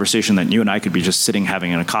is a conversation that you and I could be just sitting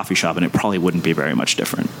having in a coffee shop, and it probably wouldn't be very much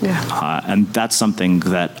different. Yeah. And that's something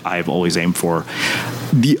that I've always aimed for.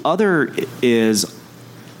 The other is,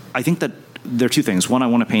 I think that there are two things. One, I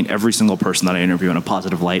want to paint every single person that I interview in a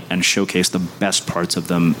positive light and showcase the best parts of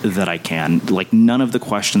them that I can. Like, none of the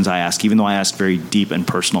questions I ask, even though I ask very deep and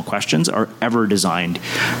personal questions, are ever designed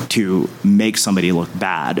to make somebody look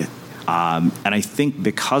bad. And I think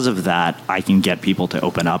because of that, I can get people to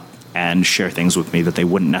open up and share things with me that they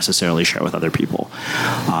wouldn't necessarily share with other people.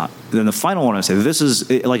 Then the final one I say, this is,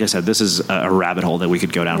 like I said, this is a rabbit hole that we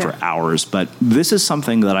could go down for hours, but this is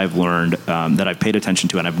something that I've learned, that I've paid attention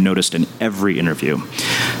to, and I've noticed in every interview.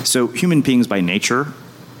 So human beings by nature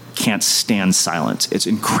can't stand silence. It's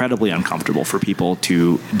incredibly uncomfortable for people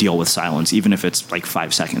to deal with silence, even if it's like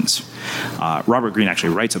 5 seconds. Robert Greene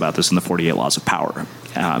actually writes about this in the 48 Laws of Power.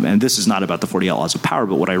 And this is not about the 48 Laws of Power,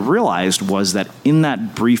 but what I realized was that in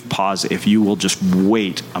that brief pause, if you will just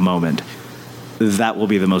wait a moment, that will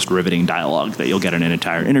be the most riveting dialogue that you'll get in an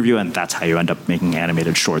entire interview, and that's how you end up making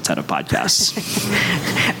animated shorts out of podcasts.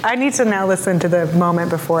 I need to now listen to the moment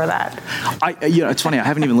before that. It's funny, I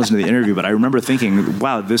haven't even listened to the interview, but I remember thinking,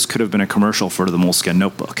 wow, this could have been a commercial for the Moleskine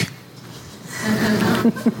notebook.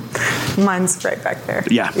 Mine's right back there.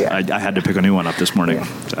 Yeah. I had to pick a new one up this morning. Yeah.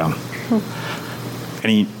 So,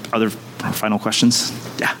 any other final questions?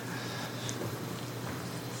 Yeah.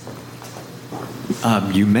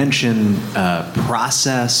 You mention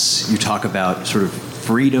process. You talk about sort of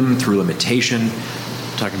freedom through limitation.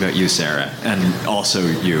 I'm talking about you, Sarah, and also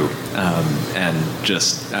you. And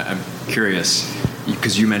just, I'm curious,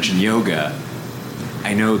 because you mentioned yoga.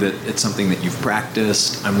 I know that it's something that you've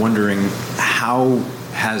practiced. I'm wondering, how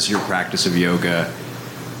has your practice of yoga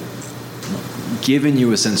given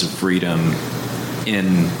you a sense of freedom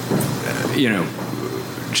in,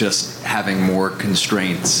 just having more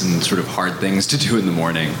constraints and sort of hard things to do in the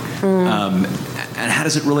morning? And how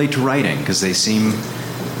does it relate to writing? Because they seem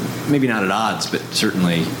maybe not at odds, but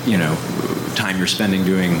certainly, time you're spending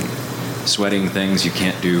doing sweating things you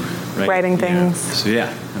can't do. Right? Writing things. So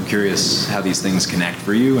yeah, I'm curious how these things connect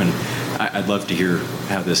for you, and I'd love to hear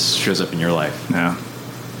how this shows up in your life. Yeah.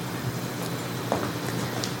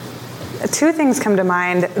 Two things come to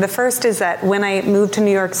mind. The first is that when I moved to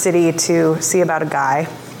New York City to see about a guy,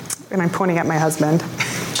 and I'm pointing at my husband,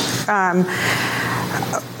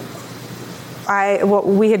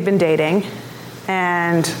 we had been dating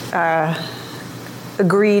and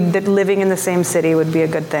agreed that living in the same city would be a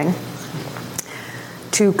good thing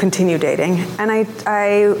to continue dating. And I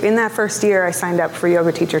in that first year, I signed up for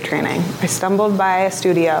yoga teacher training. I stumbled by a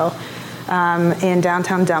studio in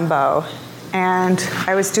downtown Dumbo, and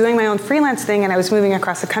I was doing my own freelance thing, and I was moving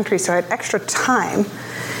across the country, so I had extra time.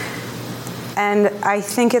 And I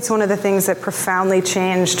think it's one of the things that profoundly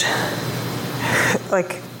changed,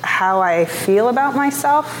 like, how I feel about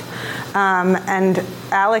myself. And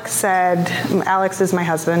Alex is my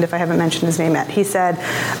husband, if I haven't mentioned his name yet. He said,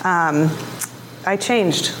 I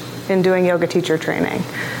changed in doing yoga teacher training.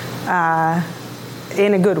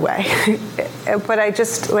 In a good way. But I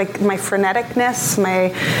just, like, my freneticness,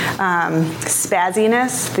 my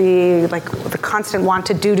spazziness, the constant want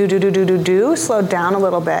to do slowed down a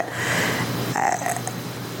little bit.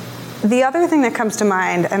 The other thing that comes to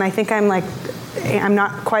mind, and I think I'm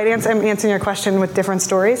not quite I'm answering your question with different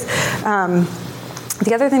stories.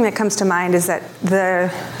 The other thing that comes to mind is that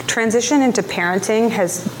the transition into parenting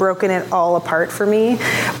has broken it all apart for me,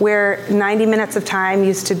 where 90 minutes of time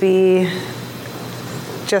used to be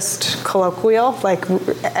just colloquial, like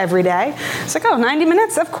every day. It's like, 90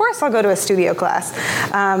 minutes? Of course I'll go to a studio class.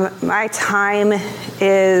 My time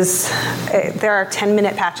is, there are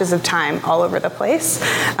 10-minute patches of time all over the place,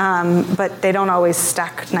 but they don't always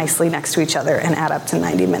stack nicely next to each other and add up to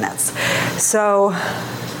 90 minutes. So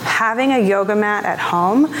having a yoga mat at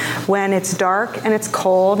home when it's dark and it's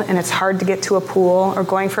cold and it's hard to get to a pool, or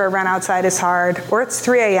going for a run outside is hard, or it's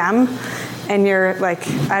 3 a.m. and you're like,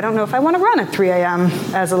 I don't know if I want to run at 3 a.m.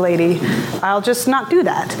 as a lady. I'll just not do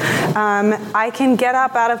that. I can get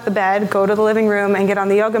up out of the bed, go to the living room, and get on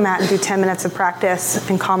the yoga mat and do 10 minutes of practice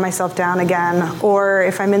and calm myself down again. Or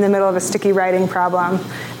if I'm in the middle of a sticky writing problem,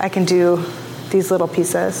 I can do these little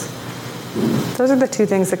pieces. Those are the two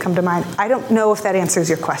things that come to mind. I don't know if that answers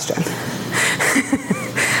your question.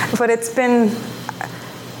 But it's been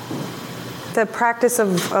the practice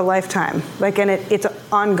of a lifetime. And it's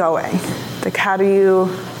ongoing. How do you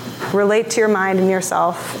relate to your mind and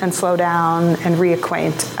yourself and slow down and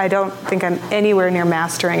reacquaint? I don't think I'm anywhere near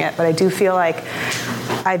mastering it, but I do feel like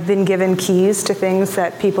I've been given keys to things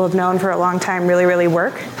that people have known for a long time really, really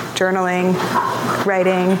work. Journaling,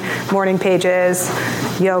 writing, morning pages,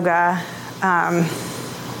 yoga,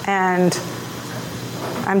 and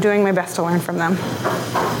I'm doing my best to learn from them.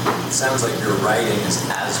 It sounds like your writing is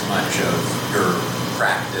as much of your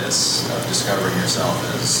practice of discovering yourself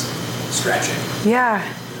as stretching. Yeah.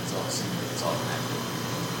 It's all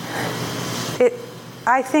connected.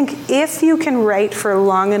 I think if you can write for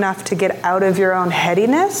long enough to get out of your own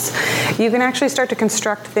headiness, you can actually start to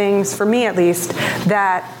construct things, for me at least,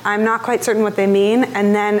 that I'm not quite certain what they mean.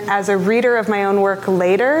 And then as a reader of my own work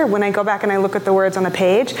later, when I go back and I look at the words on the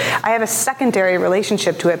page, I have a secondary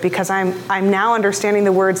relationship to it because I'm now understanding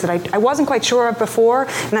the words that I wasn't quite sure of before,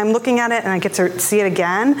 and I'm looking at it and I get to see it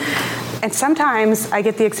again. And sometimes I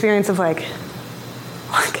get the experience of like,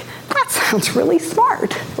 that sounds really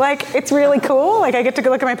smart. It's really cool. I get to go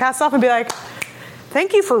look at my past self and be like,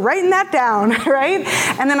 thank you for writing that down, right?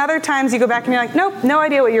 And then other times you go back and you're like, nope, no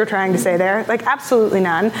idea what you were trying to say there. Absolutely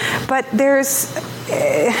none. But there's,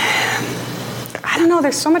 I don't know,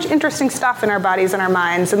 there's so much interesting stuff in our bodies and our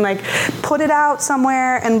minds, and put it out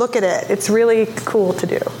somewhere and look at it. It's really cool to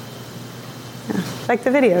do. Yeah. Like the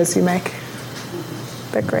videos you make.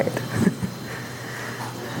 They're great.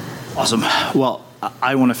 Awesome. Well,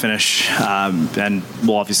 I want to finish, and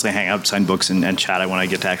we'll obviously hang out, sign books, and chat. I want to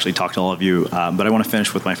get to actually talk to all of you. But I want to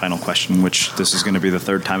finish with my final question, which this is going to be the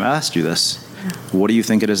third time I asked you this. What do you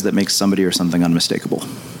think it is that makes somebody or something unmistakable?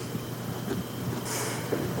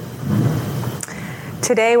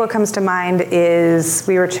 Today, what comes to mind is,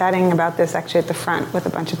 we were chatting about this actually at the front with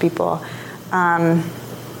a bunch of people.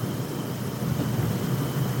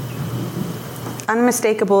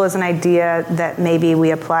 Unmistakable is an idea that maybe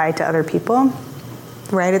we apply to other people.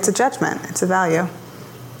 Right? It's a judgment. It's a value.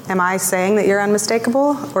 Am I saying that you're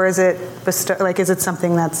unmistakable, or is it is it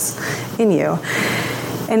something that's in you?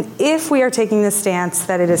 And if we are taking the stance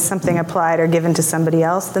that it is something applied or given to somebody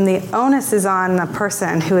else, then the onus is on the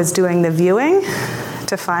person who is doing the viewing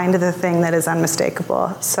to find the thing that is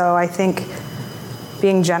unmistakable. So I think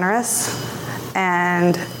being generous,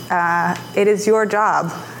 and it is your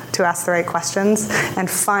job to ask the right questions and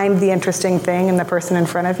find the interesting thing in the person in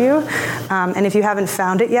front of you. And if you haven't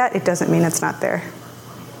found it yet, it doesn't mean it's not there.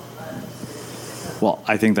 Well,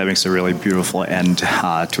 I think that makes a really beautiful end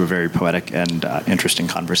to a very poetic and interesting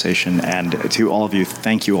conversation. And to all of you,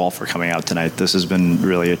 thank you all for coming out tonight. This has been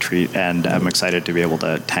really a treat, and I'm excited to be able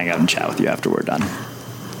to hang out and chat with you after we're done.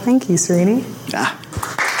 Thank you, Srini. Yeah.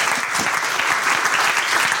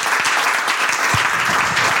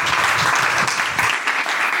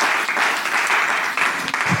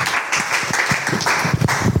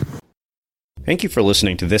 Thank you for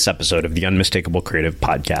listening to this episode of the Unmistakable Creative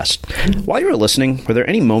Podcast. While you were listening, were there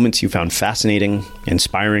any moments you found fascinating,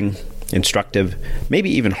 inspiring, instructive, maybe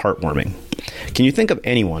even heartwarming? Can you think of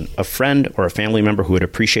anyone, a friend or a family member who would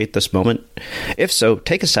appreciate this moment? If so,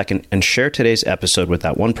 take a second and share today's episode with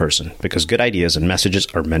that one person, because good ideas and messages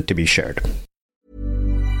are meant to be shared.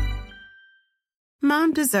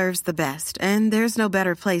 Mom deserves the best, and there's no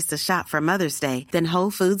better place to shop for Mother's Day than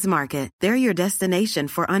Whole Foods Market. They're your destination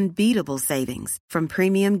for unbeatable savings, from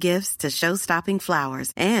premium gifts to show-stopping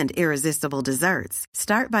flowers and irresistible desserts.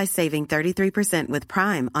 Start by saving 33% with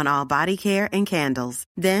Prime on all body care and candles.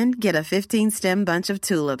 Then get a 15-stem bunch of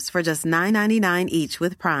tulips for just $9.99 each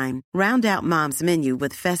with Prime. Round out Mom's menu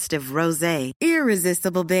with festive rosé,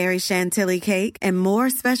 irresistible berry chantilly cake, and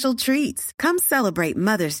more special treats. Come celebrate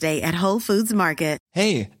Mother's Day at Whole Foods Market.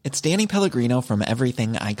 Hey, it's Danny Pellegrino from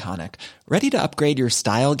Everything Iconic. Ready to upgrade your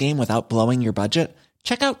style game without blowing your budget?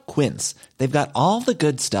 Check out Quince. They've got all the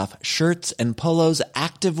good stuff, shirts and polos,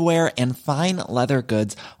 activewear, and fine leather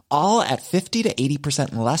goods, all at 50 to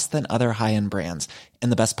 80% less than other high-end brands. And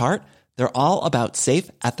the best part? They're all about safe,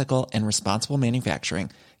 ethical, and responsible manufacturing.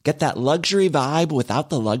 Get that luxury vibe without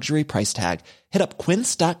the luxury price tag. Hit up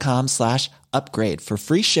quince.com/upgrade for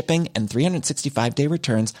free shipping and 365-day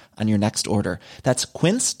returns on your next order. That's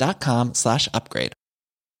quince.com/upgrade.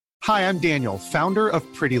 Hi, I'm Daniel, founder of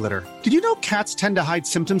Pretty Litter. Did you know cats tend to hide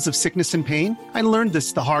symptoms of sickness and pain? I learned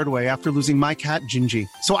this the hard way after losing my cat, Gingy.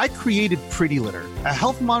 So I created Pretty Litter, a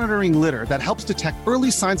health monitoring litter that helps detect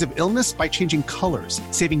early signs of illness by changing colors,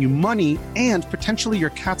 saving you money and potentially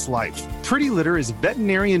your cat's life. Pretty Litter is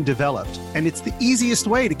veterinarian developed, and it's the easiest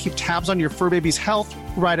way to keep tabs on your fur baby's health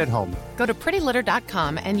right at home. Go to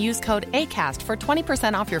prettylitter.com and use code ACAST for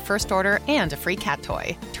 20% off your first order and a free cat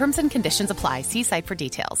toy. Terms and conditions apply. See site for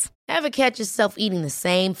details. Ever catch yourself eating the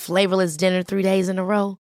same flavorless dinner 3 days in a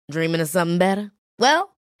row? Dreaming of something better?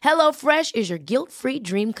 Well, HelloFresh is your guilt-free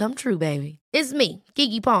dream come true, baby. It's me,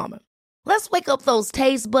 Keke Palmer. Let's wake up those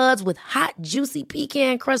taste buds with hot, juicy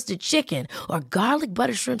pecan-crusted chicken or garlic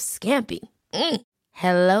butter shrimp scampi.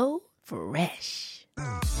 Hello Fresh.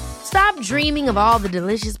 Stop dreaming of all the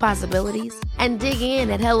delicious possibilities and dig in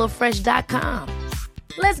at HelloFresh.com.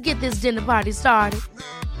 Let's get this dinner party started.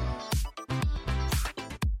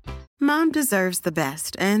 Mom deserves the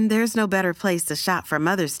best, and there's no better place to shop for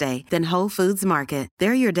Mother's Day than Whole Foods Market.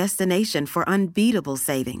 They're your destination for unbeatable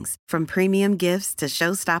savings, from premium gifts to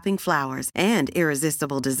show-stopping flowers and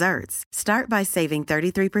irresistible desserts. Start by saving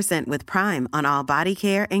 33% with Prime on all body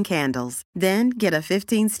care and candles. Then get a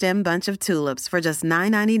 15-stem bunch of tulips for just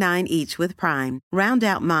 $9.99 each with Prime. Round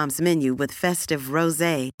out Mom's menu with festive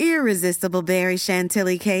rosé, irresistible berry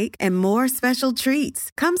chantilly cake, and more special treats.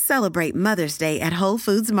 Come celebrate Mother's Day at Whole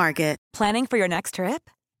Foods Market. Planning for your next trip?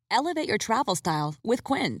 Elevate your travel style with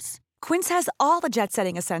Quince. Quince has all the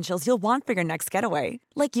jet-setting essentials you'll want for your next getaway,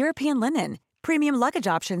 like European linen, premium luggage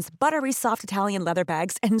options, buttery soft Italian leather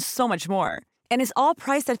bags, and so much more. And is all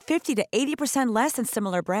priced at 50 to 80% less than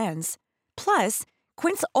similar brands. Plus,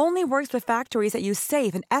 Quince only works with factories that use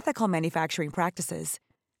safe and ethical manufacturing practices.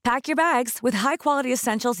 Pack your bags with high-quality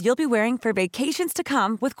essentials you'll be wearing for vacations to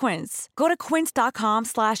come with Quince. Go to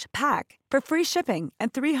quince.com/pack for free shipping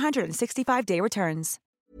and 365-day returns.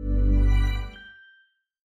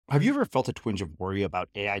 Have you ever felt a twinge of worry about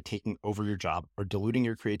AI taking over your job or diluting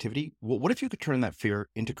your creativity? Well, what if you could turn that fear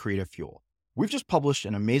into creative fuel? We've just published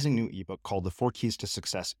an amazing new ebook called The 4 Keys to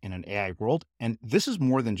Success in an AI World, and this is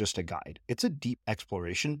more than just a guide. It's a deep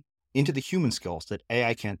exploration into the human skills that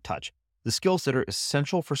AI can't touch. The skills that are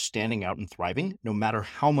essential for standing out and thriving, no matter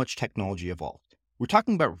how much technology evolves. We're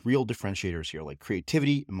talking about real differentiators here, like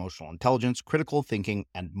creativity, emotional intelligence, critical thinking,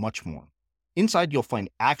 and much more. Inside, you'll find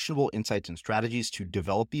actionable insights and strategies to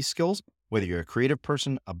develop these skills, whether you're a creative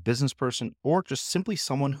person, a business person, or just simply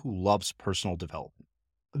someone who loves personal development.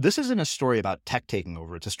 This isn't a story about tech taking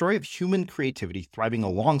over. It's a story of human creativity thriving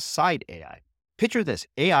alongside AI. Picture this,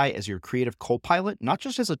 AI as your creative co-pilot, not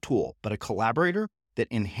just as a tool, but a collaborator that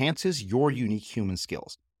enhances your unique human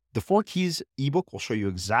skills. The 4 Keys ebook will show you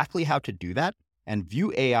exactly how to do that and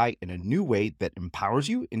view AI in a new way that empowers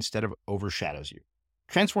you instead of overshadows you.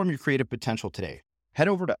 Transform your creative potential today. Head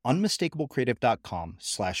over to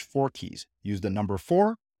unmistakablecreative.com/4keys. Use the number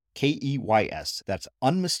 4, KEYS. That's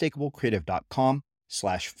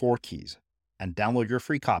unmistakablecreative.com/4keys and download your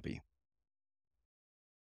free copy.